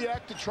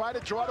Doleac to try to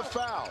draw the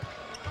foul.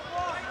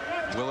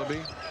 Willoughby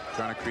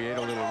trying to create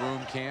a little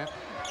room, can't.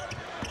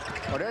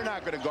 Oh, they're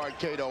not going to guard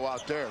Cato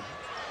out there.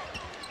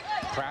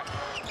 Pratt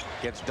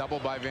gets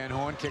doubled by Van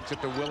Horn, kicks it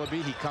to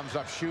Willoughby. He comes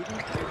up shooting,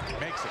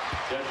 makes it.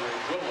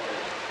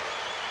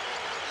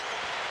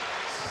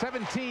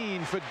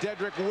 17 for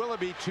Dedric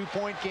Willoughby,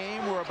 2-point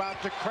game. We're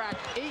about to crack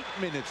 8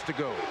 minutes to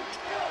go.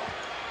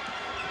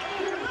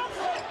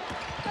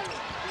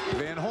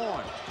 Van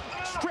Horn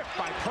stripped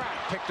by Pratt,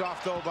 picked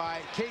off though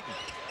by Caton.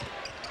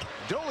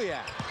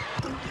 Doleac.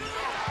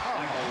 Oh,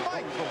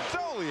 Michael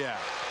Doleac.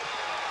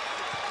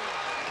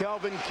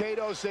 Kelvin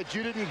Cato said,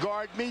 you didn't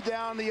guard me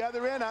down the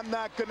other end. I'm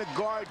not going to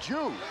guard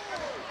you.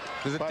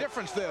 There's a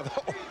difference there,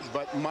 though.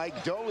 But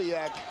Mike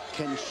Doleac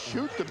can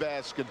shoot the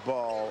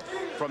basketball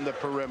from the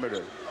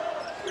perimeter.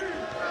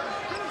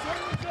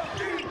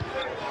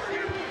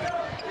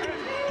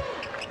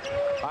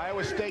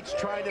 Iowa State's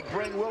trying to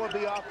bring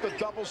Willoughby off the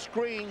double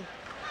screen.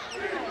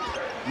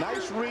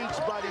 Nice reads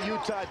by the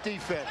Utah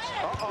defense.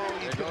 Uh-oh,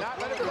 you cannot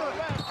let it go.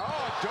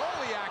 Oh,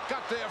 Doleac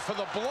got there for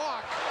the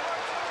block.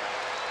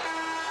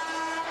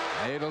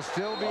 It'll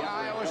still be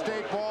Iowa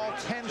State ball.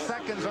 10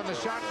 seconds on the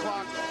shot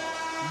clock.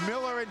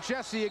 Miller and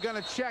Jessie are going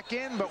to check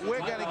in, but we're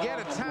going to get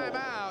a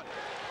timeout.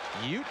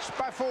 Utes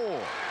by 4.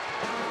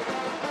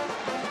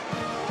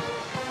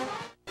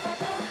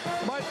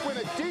 Mike, when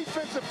a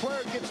defensive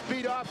player gets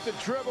beat off the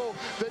dribble,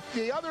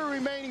 the other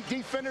remaining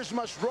defenders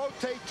must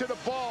rotate to the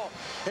ball.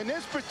 In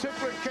this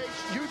particular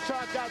case,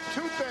 Utah got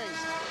two things.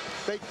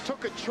 They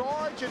took a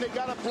charge and they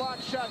got a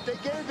block shot. They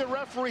gave the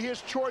referee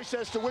his choice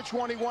as to which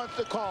one he wants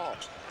to call.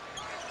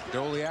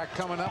 Doleac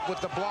coming up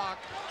with the block.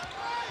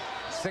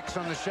 6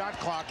 on the shot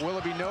clock.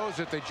 Willoughby knows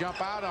it. They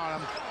jump out on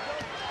him.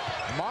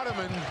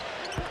 Modderman.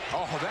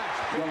 Oh,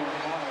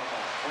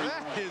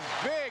 that is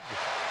big.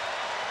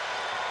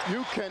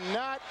 You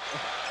cannot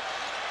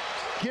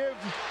give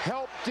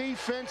help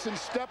defense and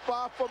step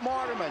off of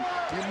Modderman.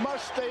 You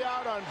must stay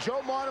out on him.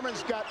 Joe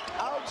Modderman's got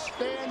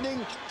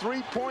outstanding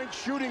three-point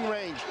shooting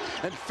range.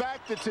 In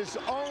fact, it's his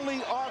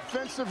only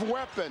offensive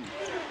weapon.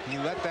 He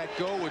let that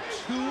go with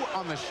 2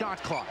 on the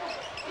shot clock.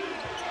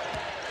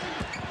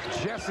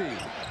 Jessie.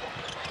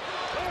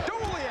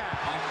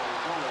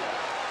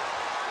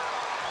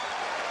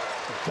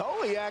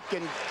 Doleac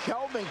and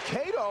Kelvin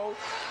Cato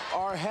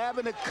are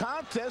having a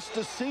contest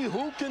to see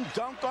who can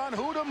dunk on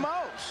who the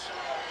most.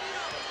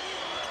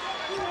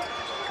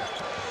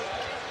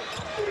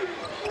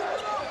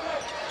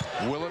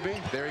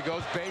 Willoughby, there he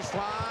goes,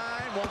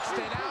 baseline, won't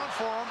stay down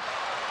for him.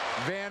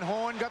 Van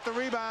Horn got the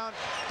rebound.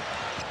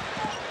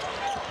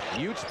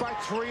 Utes by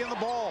 3 in the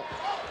ball.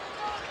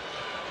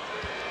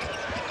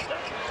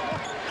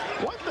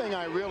 One thing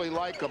I really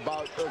like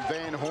about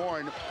Van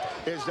Horn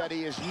is that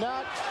he is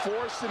not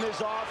forcing his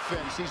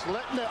offense. He's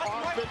letting the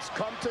offense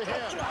come to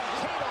him.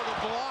 Cato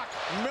the block,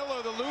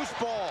 Miller the loose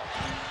ball.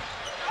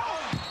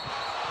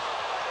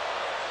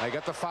 They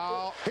got the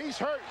foul. He's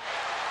hurt.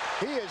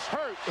 He is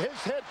hurt. His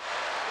head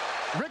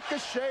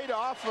ricocheted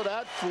off of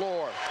that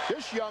floor.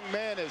 This young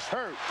man is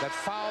hurt. That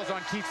foul's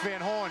on Keith Van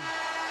Horn.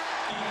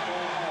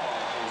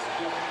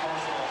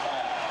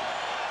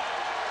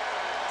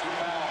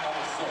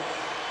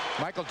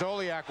 Michael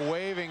Doleac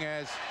waving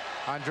as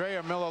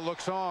Andrea Miller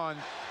looks on.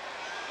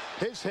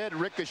 His head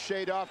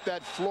ricocheted off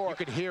that floor. You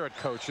could hear it,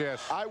 Coach,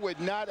 yes. I would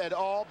not at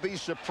all be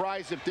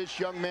surprised if this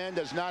young man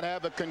does not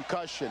have a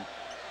concussion.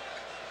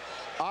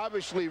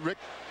 Obviously,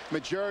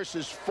 Majerus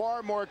is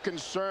far more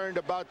concerned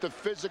about the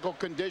physical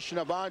condition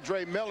of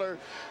Andre Miller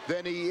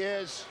than he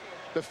is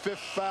the 5th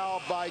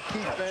foul by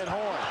Keith Van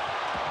Horn.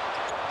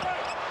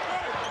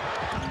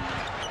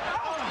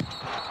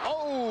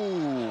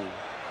 Oh!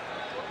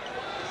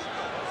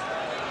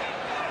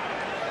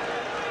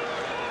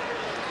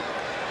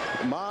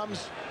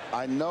 Moms,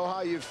 I know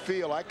how you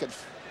feel. I could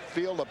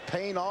feel the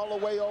pain all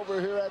the way over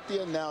here at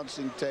the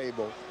announcing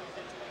table.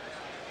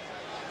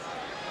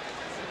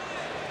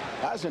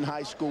 I was in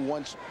high school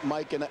once,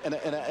 Mike, and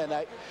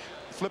I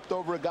flipped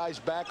over a guy's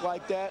back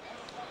like that.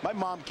 My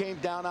mom came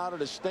down out of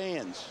the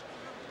stands.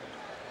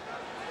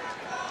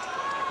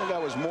 I think I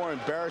was more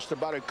embarrassed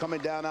about her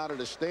coming down out of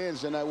the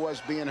stands than I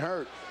was being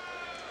hurt.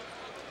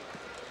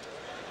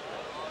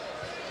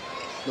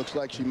 Looks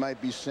like she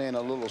might be saying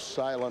a little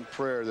silent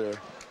prayer there.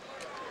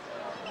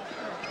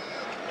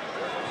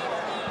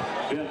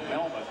 Ben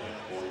Melvin in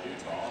for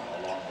Utah,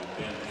 along with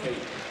Ben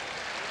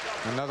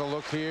Cato. Another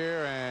look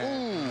here,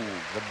 and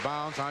the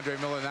bounce. Andre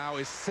Miller now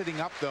is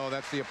sitting up, though.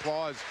 That's the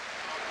applause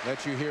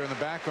that you hear in the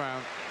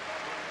background.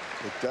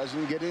 It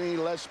doesn't get any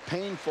less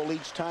painful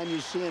each time you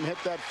see him hit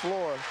that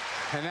floor.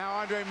 And now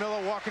Andre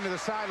Miller walking to the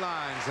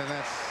sidelines, and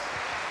that's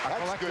a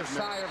collective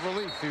sigh of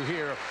relief you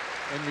hear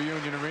in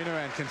Reunion Arena,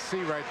 and can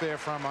see right there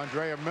from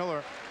Andrea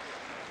Miller.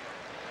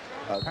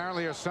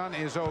 Apparently her son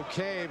is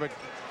okay, but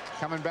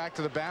coming back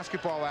to the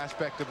basketball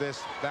aspect of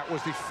this, that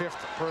was the 5th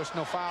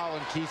personal foul,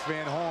 and Keith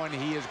Van Horn,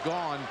 he is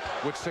gone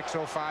with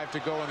 6:05 to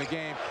go in the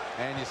game.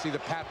 And you see the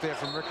pat there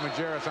from Rick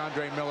Majerus.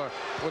 Andre Miller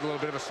with a little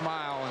bit of a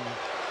smile and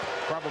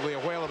probably a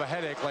whale of a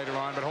headache later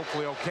on, but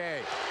hopefully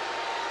okay.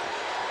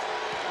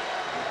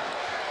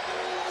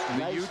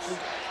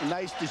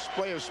 Nice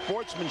display of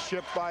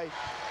sportsmanship by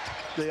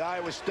the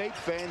Iowa State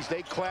fans.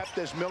 They clapped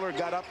as Miller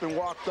got up and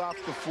walked off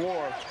the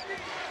floor.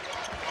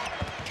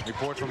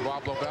 Report from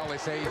Bob Lobel. They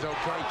say he's okay.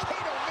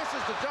 Cato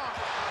misses the dunk.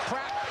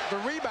 Pratt the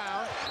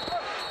rebound,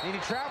 and he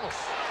travels.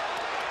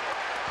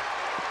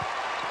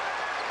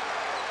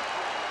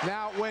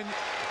 Now, when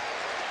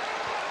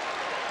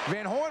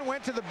Van Horn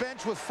went to the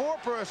bench with 4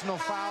 personal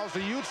fouls,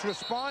 the Utes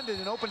responded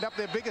and opened up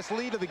their biggest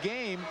lead of the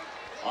game.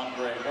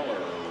 Andre Miller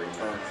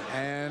returns.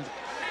 And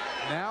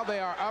Now they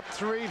are up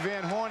 3.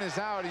 Van Horn is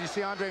out. And you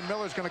see Andre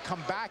Miller's going to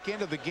come back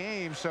into the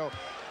game. So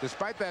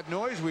despite that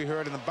noise we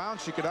heard and the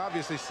bounce, you could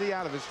obviously see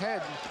out of his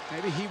head,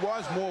 maybe he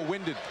was more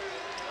winded,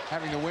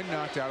 having the wind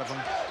knocked out of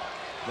him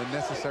than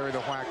necessarily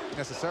the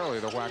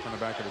whack on the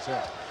back of his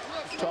head.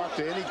 Talk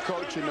to any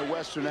coach in the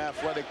Western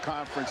Athletic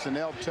Conference and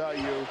they'll tell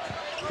you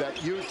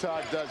that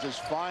Utah does as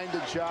fine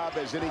a job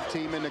as any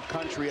team in the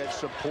country at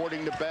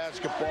supporting the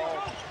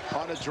basketball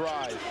on a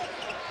drive.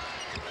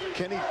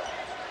 Kenny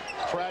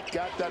Pratt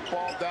got that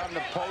ball down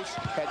the post,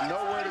 had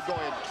nowhere to go,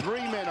 had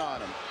 3 men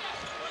on him.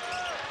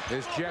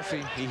 There's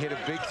Jessie. He hit a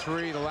big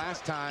 3 the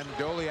last time.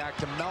 Doleac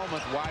to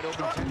Melmoth, wide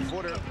open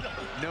 10-footer.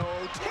 No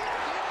tip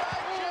by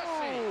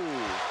Jessie.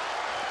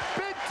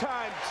 Big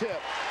time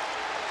tip.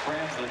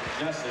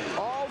 Jessie.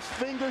 All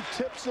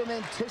fingertips in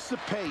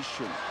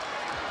anticipation.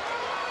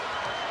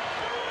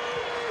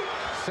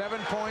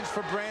 7 points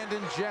for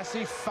Brandon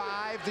Jessie,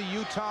 5 the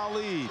Utah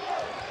lead.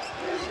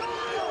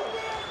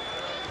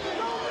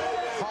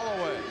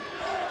 Holloway.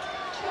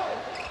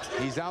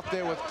 He's out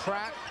there with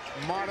Pratt,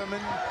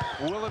 Modderman,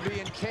 Willoughby,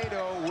 and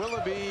Cato.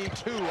 Willoughby,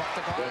 2 off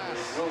the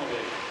glass.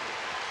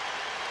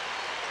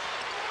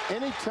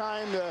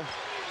 Anytime the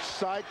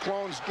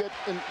Cyclones get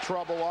in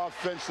trouble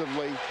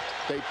offensively,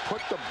 they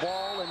put the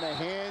ball in the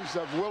hands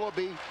of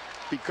Willoughby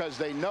because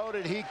they know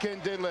that he can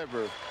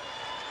deliver.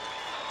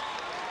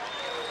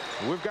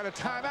 We've got a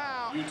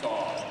timeout.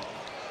 Utah.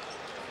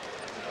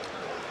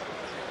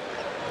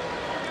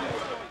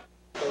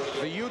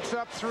 The Utes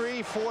up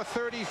 3,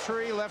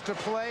 4:33 left to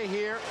play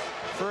here.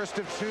 First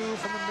of 2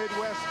 from the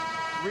Midwest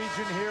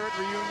region here at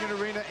Reunion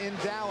Arena in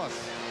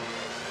Dallas.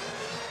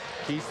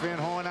 Keith Van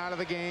Horn out of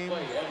the game.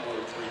 Klay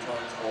Edwards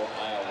returns for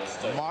Iowa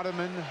State.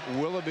 Modderman,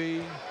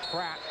 Willoughby,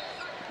 Pratt,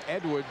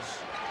 Edwards,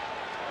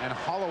 and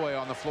Holloway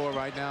on the floor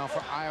right now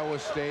for Iowa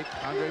State.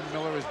 Andre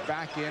Miller is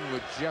back in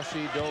with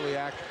Jessie,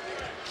 Doleac,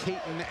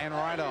 Caton, and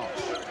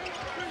Rydolph.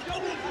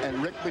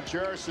 And Rick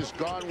Majerus has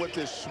gone with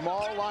this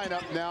small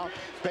lineup now.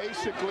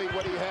 Basically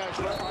what he has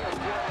on the floor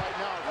right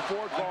now,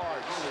 4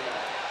 guards.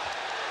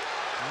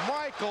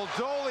 Michael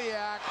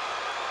Doleac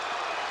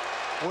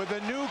with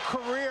a new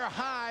career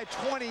high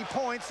 20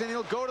 points, and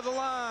he'll go to the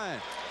line.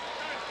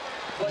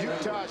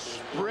 Utah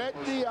spread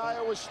the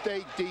Iowa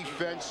State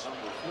defense,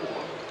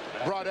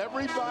 brought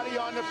everybody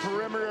on the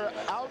perimeter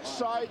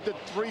outside the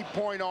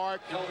 3-point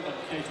arc,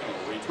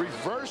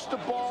 reversed the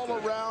ball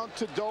around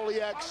to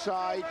Doleac's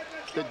side.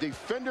 The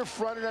defender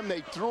fronted him.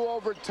 They threw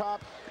over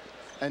top,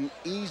 an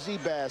easy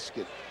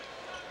basket.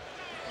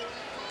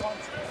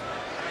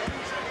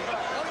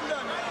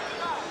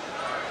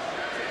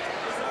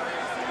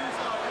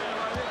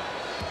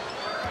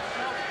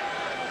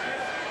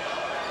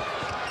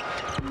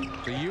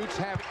 The Utes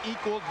have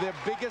equaled their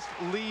biggest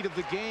lead of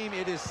the game.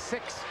 It is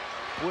 6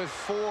 with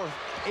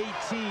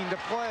 4:18 to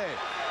play.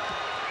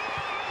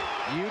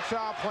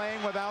 Utah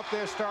playing without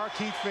their star,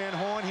 Keith Van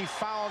Horn. He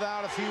fouled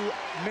out a few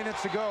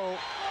minutes ago.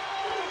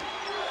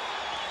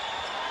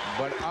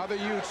 But other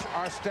Utes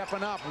are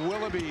stepping up.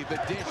 Willoughby,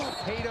 the dish.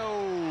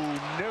 Cato,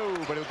 no,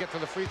 but he'll get to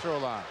the free throw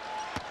line.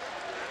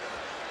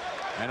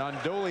 And on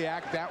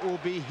Doleac, that will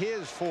be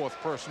his 4th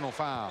personal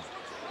foul.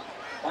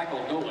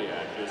 Michael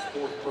Doleac, his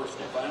 4th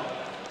personal foul.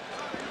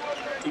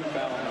 Team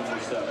foul number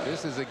 7.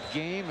 This is a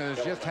game that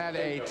has just had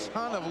a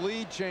ton of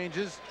lead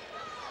changes.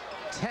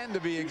 10 to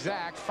be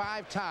exact,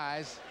 5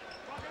 ties.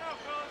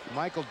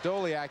 Michael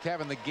Doleac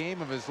having the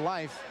game of his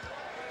life.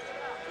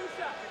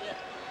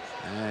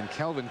 And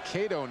Kelvin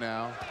Cato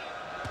now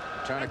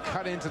trying to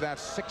cut into that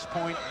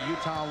 6-point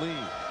Utah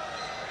lead.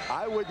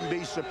 I wouldn't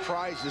be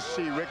surprised to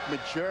see Rick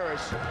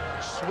Majerus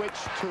switch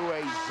to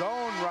a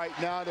zone right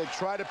now to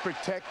try to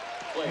protect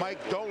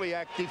Mike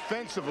Doleac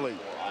defensively.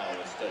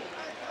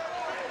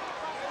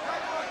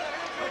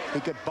 He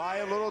could buy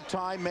a little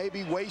time,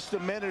 maybe waste a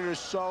minute or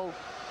so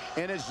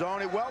in his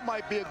zone. It well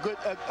might be a good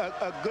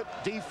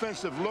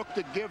defensive look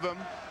to give him,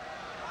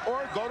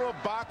 or go to a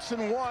box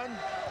and 1.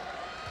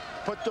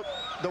 Put the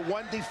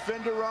 1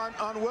 defender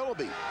on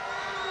Willoughby.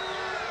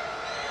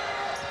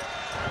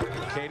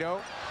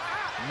 Cato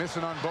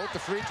missing on both the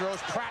free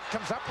throws. Pratt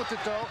comes up with the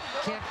dough.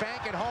 Can't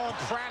bank it home.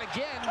 Pratt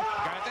again.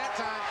 Got it that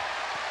time.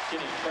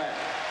 Kenny Pratt.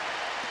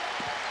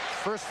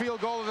 First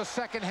field goal of the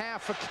second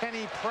half for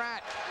Kenny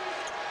Pratt,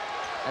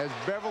 as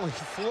Beverly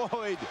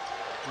Floyd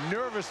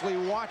nervously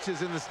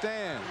watches in the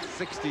stands.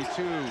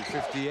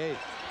 62-58.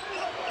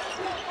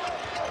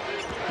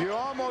 You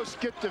almost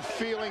get the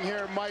feeling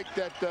here, Mike,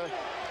 that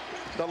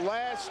the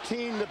last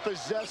team to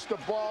possess the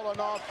ball on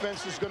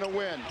offense is going to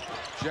win.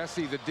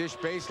 Jessie, the dish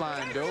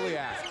baseline.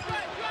 Doleac.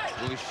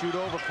 Will he shoot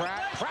over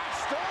Pratt? Pratt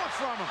stole it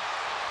from him.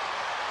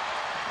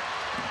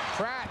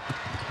 Pratt.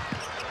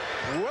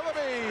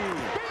 Willoughby.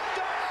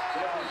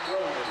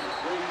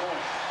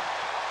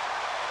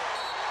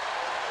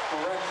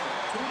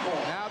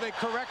 Now they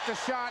correct the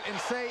shot and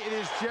say it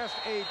is just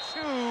a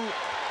 2.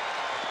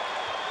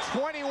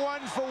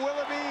 21 for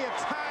Willoughby, a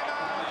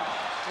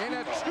timeout in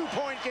a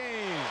 2-point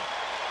game.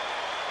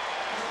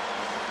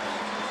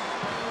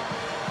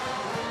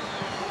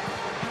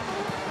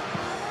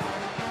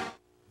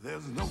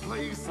 There's no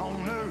place life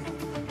on earth.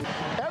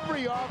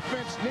 Every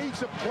offense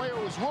needs a player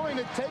who's willing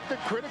to take the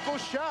critical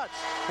shots,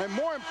 and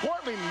more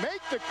importantly,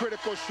 make the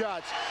critical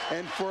shots.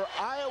 And for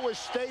Iowa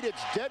State,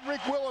 it's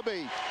Dedric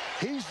Willoughby.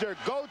 He's their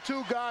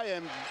go-to guy,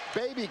 and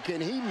baby,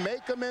 can he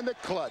make them in the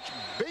clutch.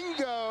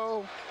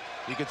 Bingo!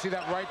 You can see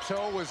that right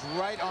toe was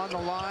right on the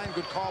line.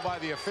 Good call by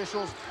the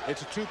officials.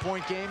 It's a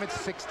two-point game. It's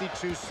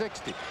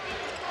 62-60.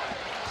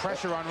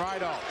 Pressure on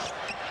Rydalch.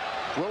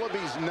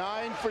 Willoughby's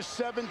 9 for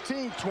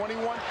 17,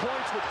 21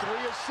 points with 3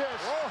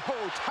 assists.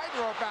 Whoa,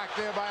 tightrope back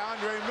there by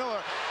Andre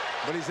Miller,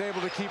 but he's able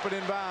to keep it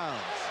in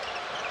bounds.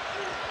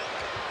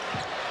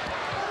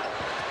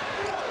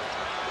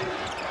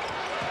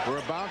 We're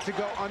about to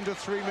go under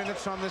 3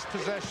 minutes on this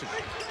possession.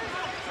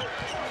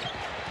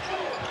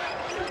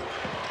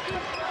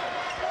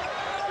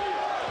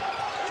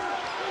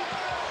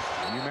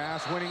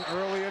 UMass winning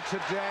earlier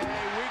today.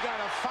 We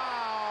got a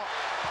foul.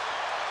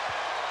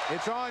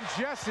 It's on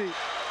Jessie.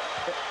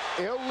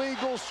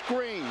 Illegal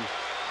screen.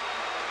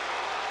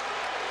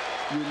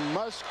 You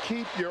must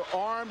keep your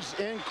arms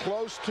in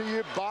close to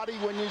your body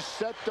when you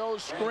set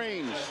those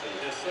screens.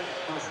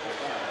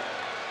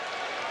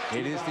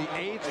 It is the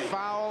 8th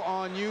foul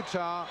on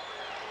Utah.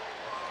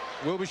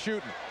 We'll be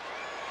shooting.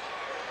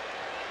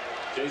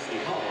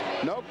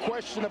 No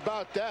question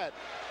about that.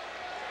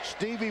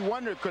 Stevie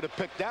Wonder could have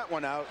picked that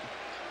one out.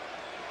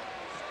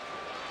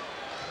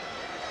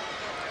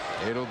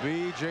 It'll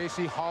be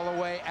Jacy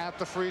Holloway at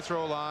the free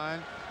throw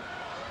line.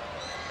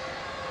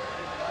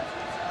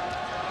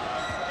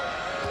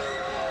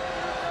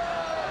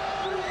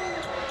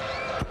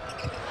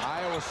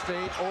 Iowa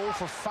State 0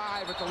 for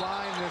 5 at the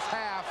line this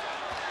half.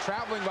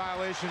 Traveling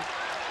violation.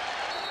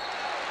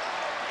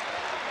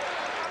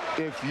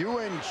 If you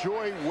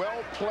enjoy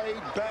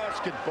well-played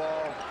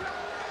basketball,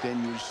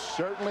 then you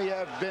certainly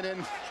have been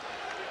in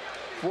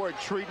for a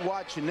treat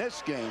watching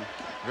this game.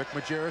 Rick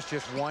Majerus,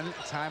 just one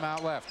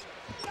timeout left.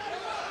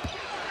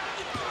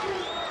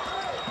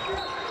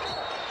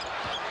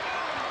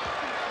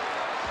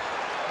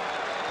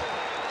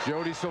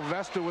 Jody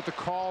Sylvester with the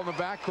call in the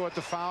backcourt,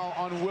 the foul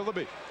on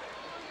Willoughby.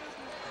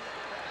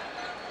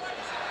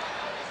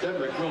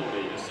 Dedric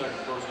Willoughby, his second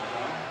personal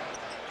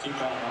foul. Team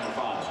foul number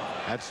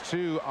 5. That's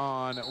 2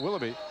 on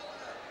Willoughby.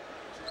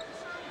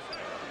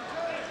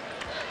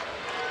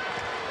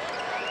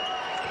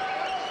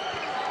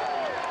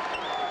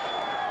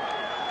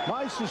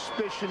 My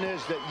suspicion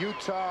is that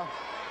Utah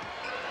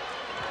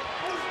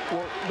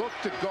will look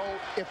to go,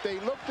 if they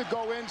look to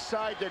go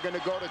inside, they're going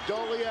to go to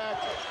Doleac,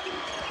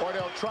 or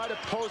they'll try to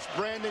post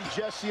Brandon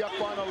Jessie up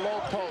on a low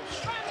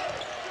post.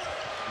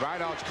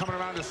 Rydalch coming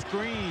around the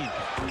screen.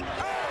 Oh,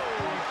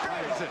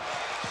 he it.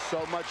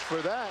 So much for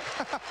that.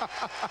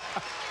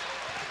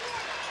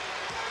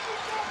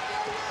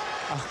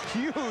 A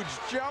huge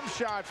jump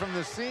shot from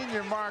the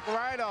senior Mark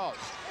Rydalch.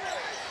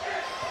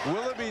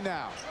 Willoughby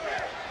now.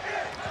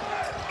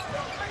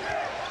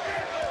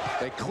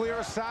 They clear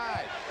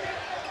aside.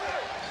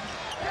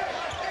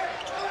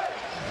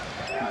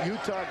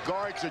 Utah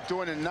guards are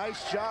doing a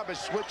nice job of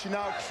switching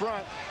out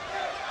front.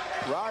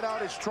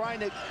 Rydalch is trying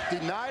to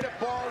deny the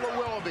ball to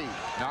Willoughby.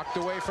 Knocked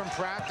away from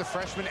Pratt. The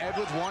freshman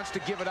Edwards wants to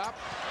give it up.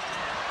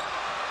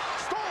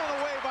 Stolen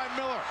away by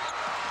Miller.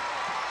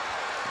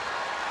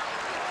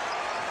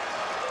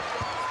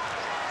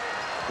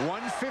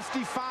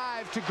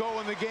 .155 to go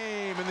in the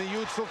game, and the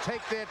Utes will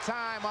take their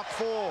time up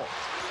 4.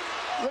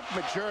 Rick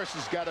Majerus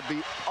has got to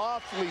be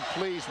awfully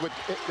pleased with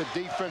the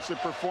defensive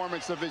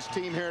performance of his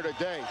team here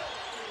today.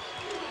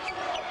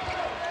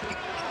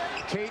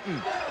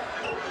 Caton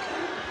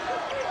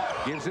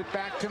gives it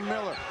back to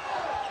Miller.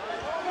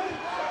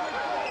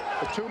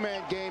 A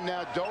two-man game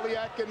now,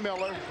 Doleac and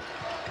Miller.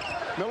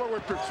 Miller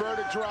would prefer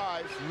to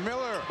drive.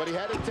 Miller. But he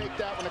had to take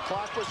that when the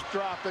clock was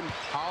dropping.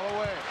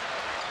 Holloway.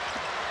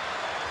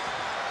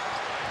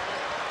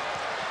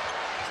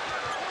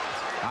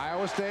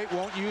 Iowa State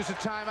won't use a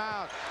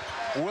timeout.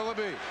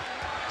 Willoughby,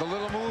 the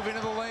little move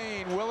into the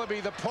lane. Willoughby,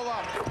 the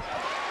pull-up.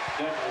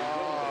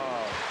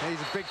 Oh,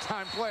 he's a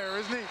big-time player,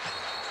 isn't he?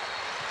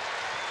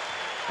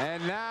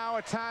 And now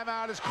a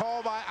timeout is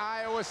called by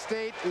Iowa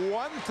State.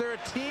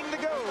 1:13 to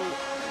go.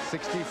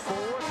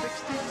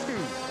 64-62.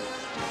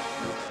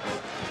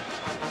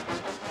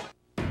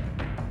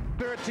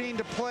 13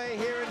 to play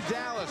here in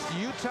Dallas.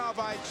 Utah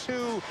by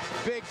 2.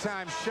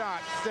 Big-time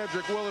shot,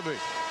 Dedric Willoughby.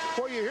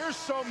 Well, you hear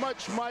so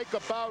much, Mike,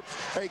 about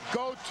a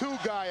go-to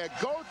guy. A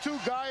go-to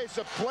guy is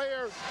a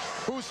player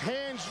whose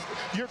hands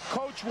your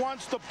coach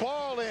wants the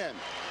ball in,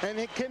 and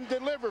he can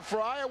deliver. For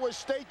Iowa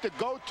State, the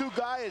go-to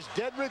guy is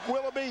Dedric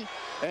Willoughby,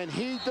 and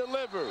he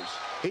delivers.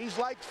 He's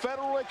like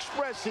Federal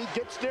Express. He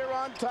gets there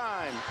on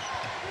time.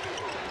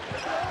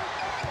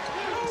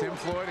 Tim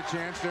Floyd a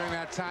chance during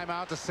that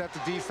timeout to set the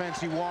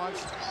defense he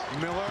wants.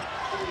 Miller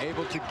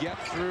able to get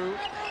through.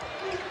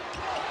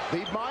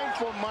 Be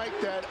mindful, Mike,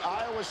 that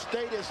Iowa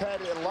State has had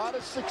a lot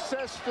of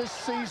success this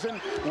season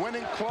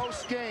winning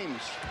close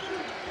games.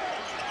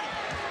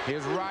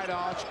 Here's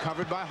Rydalch,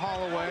 covered by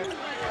Holloway.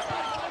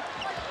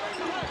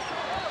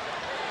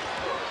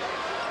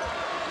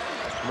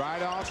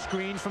 Right off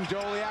screen from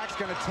Doleac's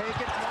going to take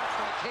it.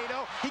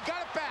 Cato. He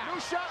got it back.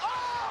 New shot.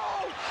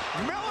 Oh!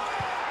 Miller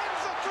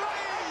hits a three.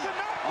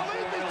 I cannot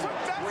believe he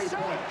took that shot.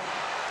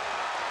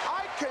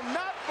 I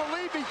cannot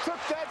believe he took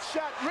that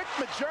shot. Rick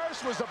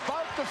Majerus was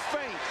about to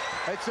faint.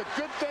 It's a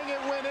good thing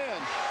it went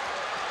in,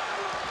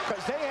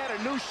 because they had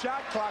a new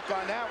shot clock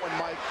on that one,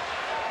 Mike.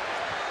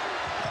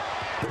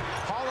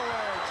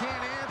 Holloway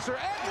can't answer.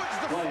 Edwards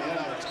the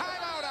final.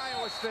 Timeout,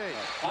 Iowa State.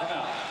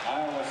 Timeout,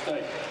 Iowa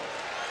State.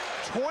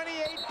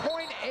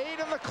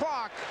 28.8 on the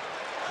clock.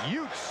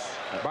 Utes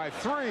by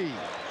 3.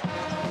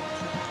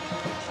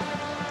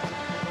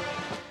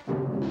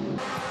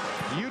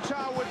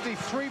 Utah with the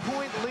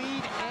 3-point lead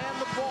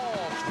and the ball.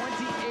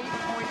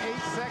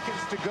 28.8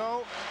 seconds to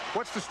go.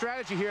 What's the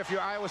strategy here if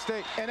you're Iowa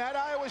State? And at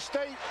Iowa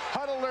State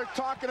huddle, they're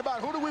talking about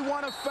who do we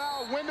want to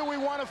foul, when do we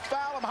want to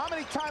foul them, how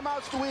many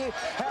timeouts do we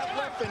have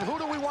left, and who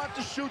do we want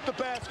to shoot the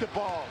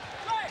basketball.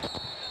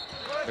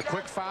 The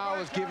quick foul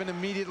is given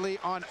immediately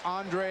on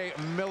Andre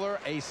Miller,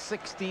 a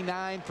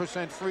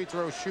 69% free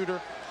throw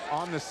shooter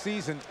on the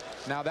season.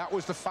 Now that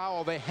was the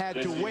foul they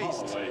had to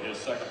waste. Holloway, his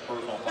second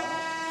personal foul.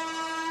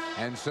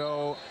 And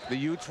so the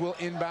Utes will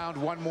inbound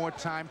one more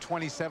time,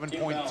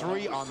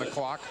 27.3 on the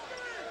clock.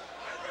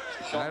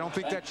 And I don't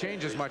think that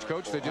changes much,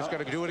 Coach. They just got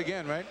to do it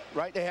again, right?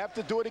 Right, they have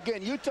to do it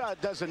again. Utah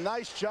does a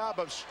nice job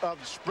of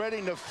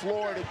spreading the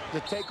floor to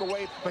take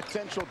away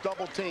potential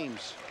double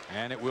teams.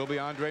 And it will be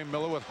Andre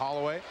Miller with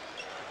Holloway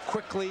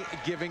quickly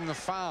giving the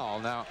foul.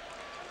 Now,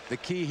 the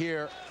key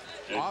here,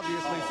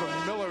 obviously, from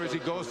Miller as he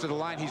goes to the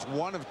line. He's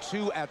 1 of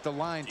 2 at the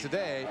line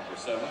today.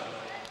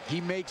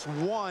 He makes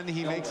 1.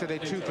 He makes it a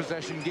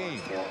 2-possession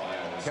game.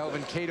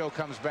 Kelvin Cato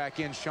comes back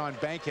in. Shawn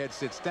Bankhead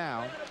sits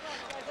down.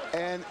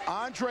 And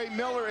Andre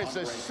Miller is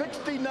a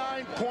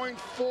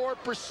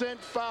 69.4%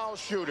 foul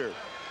shooter.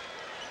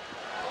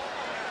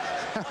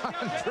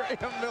 Andre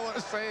Miller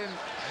saying,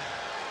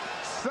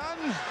 son,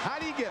 how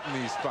do you get in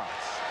these spots?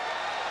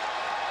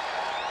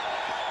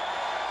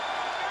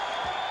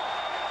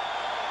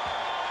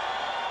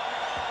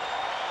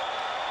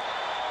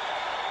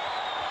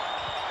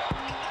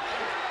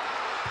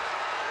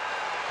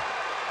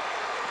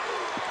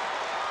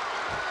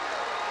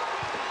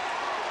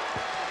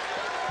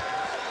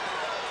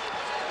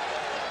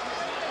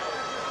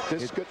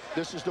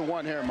 This is the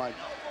one here, Mike.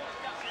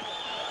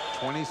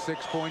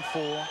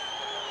 26.4.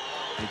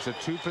 It's a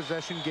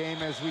 2-possession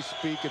game as we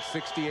speak at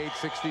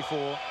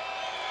 68-64.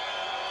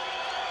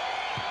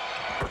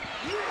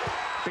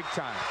 Big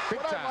time.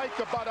 What I like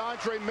about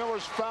Andre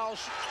Miller's foul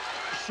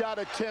shot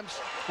attempts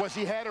was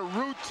he had a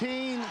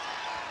routine.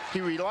 He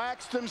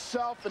relaxed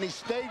himself and he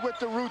stayed with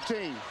the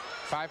routine.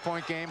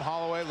 5-point game.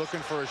 Holloway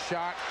looking for a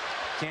shot.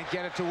 Can't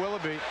get it to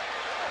Willoughby.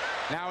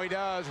 Now he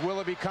does.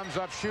 Willoughby comes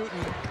up shooting.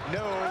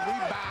 No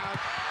rebound.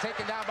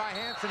 Taken down by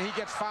Hansen. He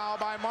gets fouled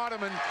by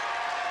Modderman.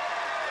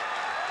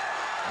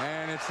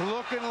 And it's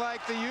looking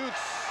like the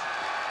Utes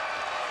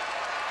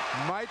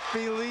might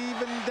be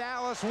leaving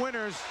Dallas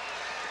winners.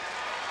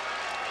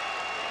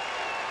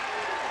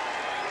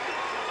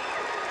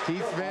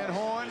 Keith Van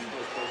Horn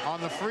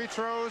on the free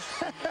throws.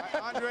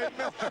 Andre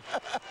Miller.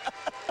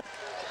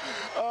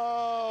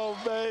 Oh,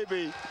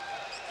 baby.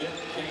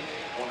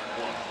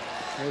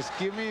 Just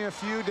give me a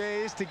few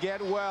days to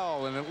get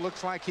well, and it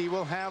looks like he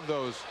will have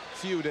those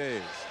few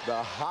days.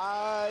 The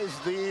highs,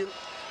 the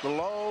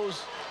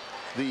lows,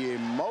 the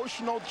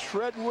emotional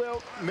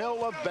treadmill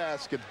of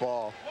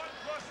basketball.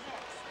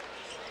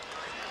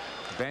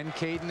 Ben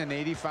Caden, an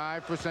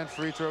 85%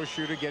 free throw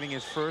shooter, getting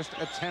his first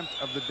attempt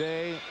of the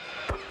day,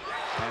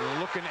 and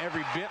looking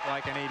every bit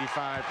like an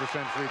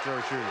 85% free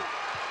throw shooter.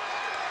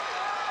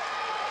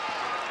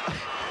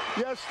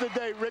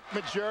 Yesterday, Rick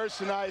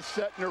Majerus and I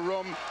sat in a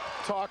room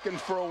talking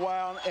for a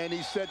while, and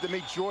he said to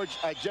me, George,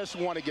 I just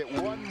want to get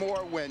one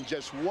more win,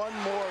 just one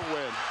more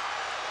win.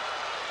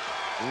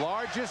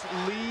 Largest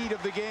lead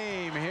of the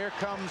game. Here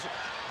comes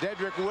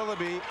Dedric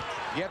Willoughby.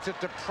 Gets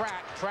it to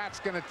Pratt. Pratt's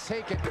going to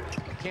take it.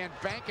 Can't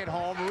bank it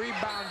home.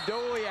 Rebound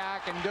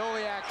Doleac, and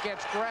Doleac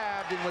gets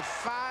grabbed, and with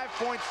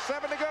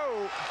 5.7 to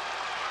go,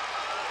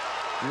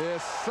 they're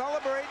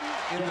celebrating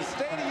in the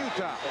state of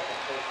Utah.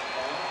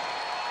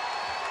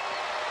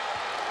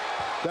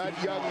 That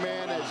young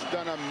man has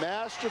done a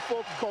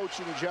masterful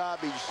coaching job.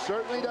 He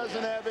certainly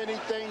doesn't have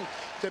anything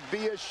to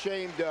be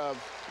ashamed of.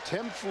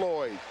 Tim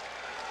Floyd.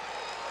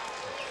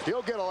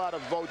 He'll get a lot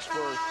of votes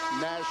for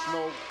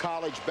National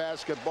College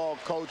Basketball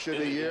Coach of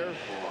the Year.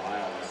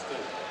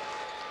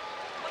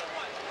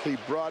 He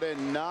brought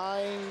in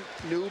 9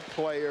 new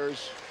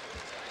players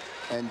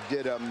and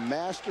did a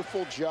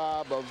masterful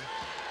job of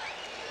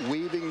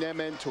weaving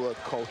them into a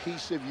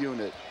cohesive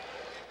unit.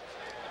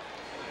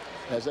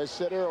 As I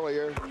said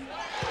earlier,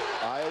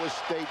 Iowa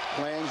State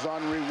plans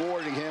on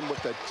rewarding him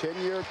with a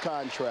 10-year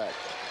contract.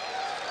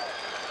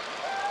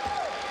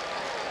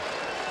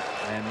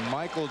 And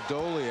Michael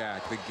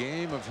Doleac, the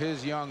game of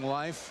his young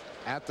life,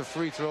 at the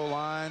free throw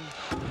line.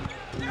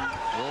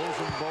 Rolls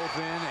them both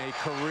in. A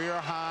career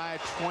high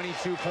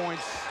 22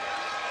 points,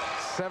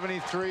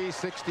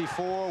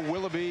 73-64.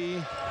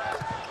 Willoughby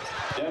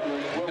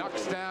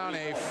Knocks down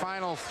a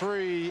final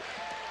three.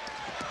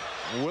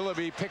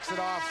 Willoughby picks it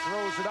off,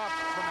 throws it up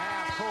from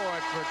half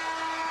court, but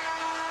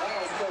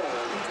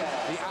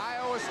the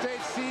Iowa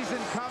State season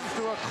comes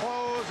to a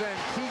close, and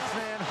Keith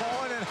Van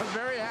Horn and a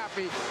very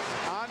happy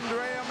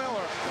Andrea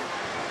Miller.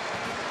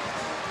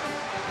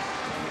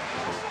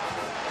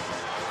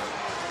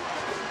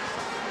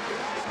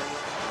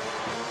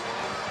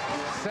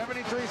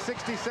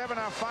 (73-67)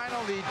 our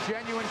final, the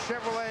genuine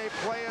Chevrolet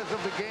players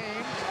of the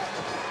game.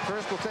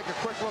 First, we'll take a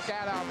quick look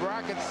at our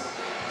brackets.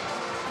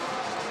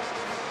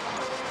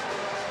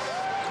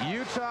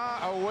 Utah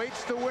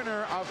awaits the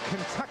winner of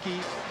Kentucky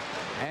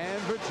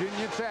and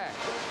Virginia Tech.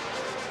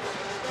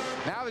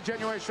 Now the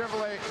genuine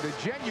Chevrolet,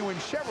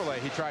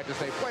 he tried to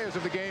say, players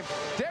of the game.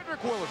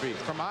 Dedric Willoughby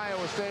from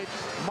Iowa State,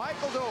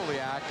 Michael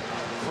Doleac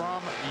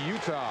from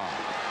Utah.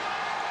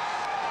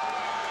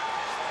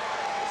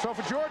 So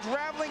for George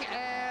Raveling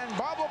and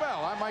Bob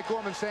Lobel, I'm Mike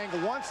Gorman saying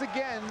once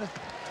again,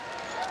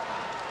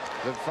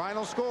 the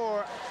final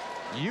score,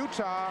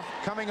 Utah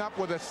coming up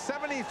with a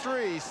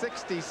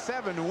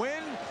 73-67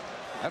 win.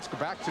 Let's go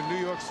back to New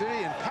York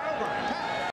City and Pat O'Brien. Pat.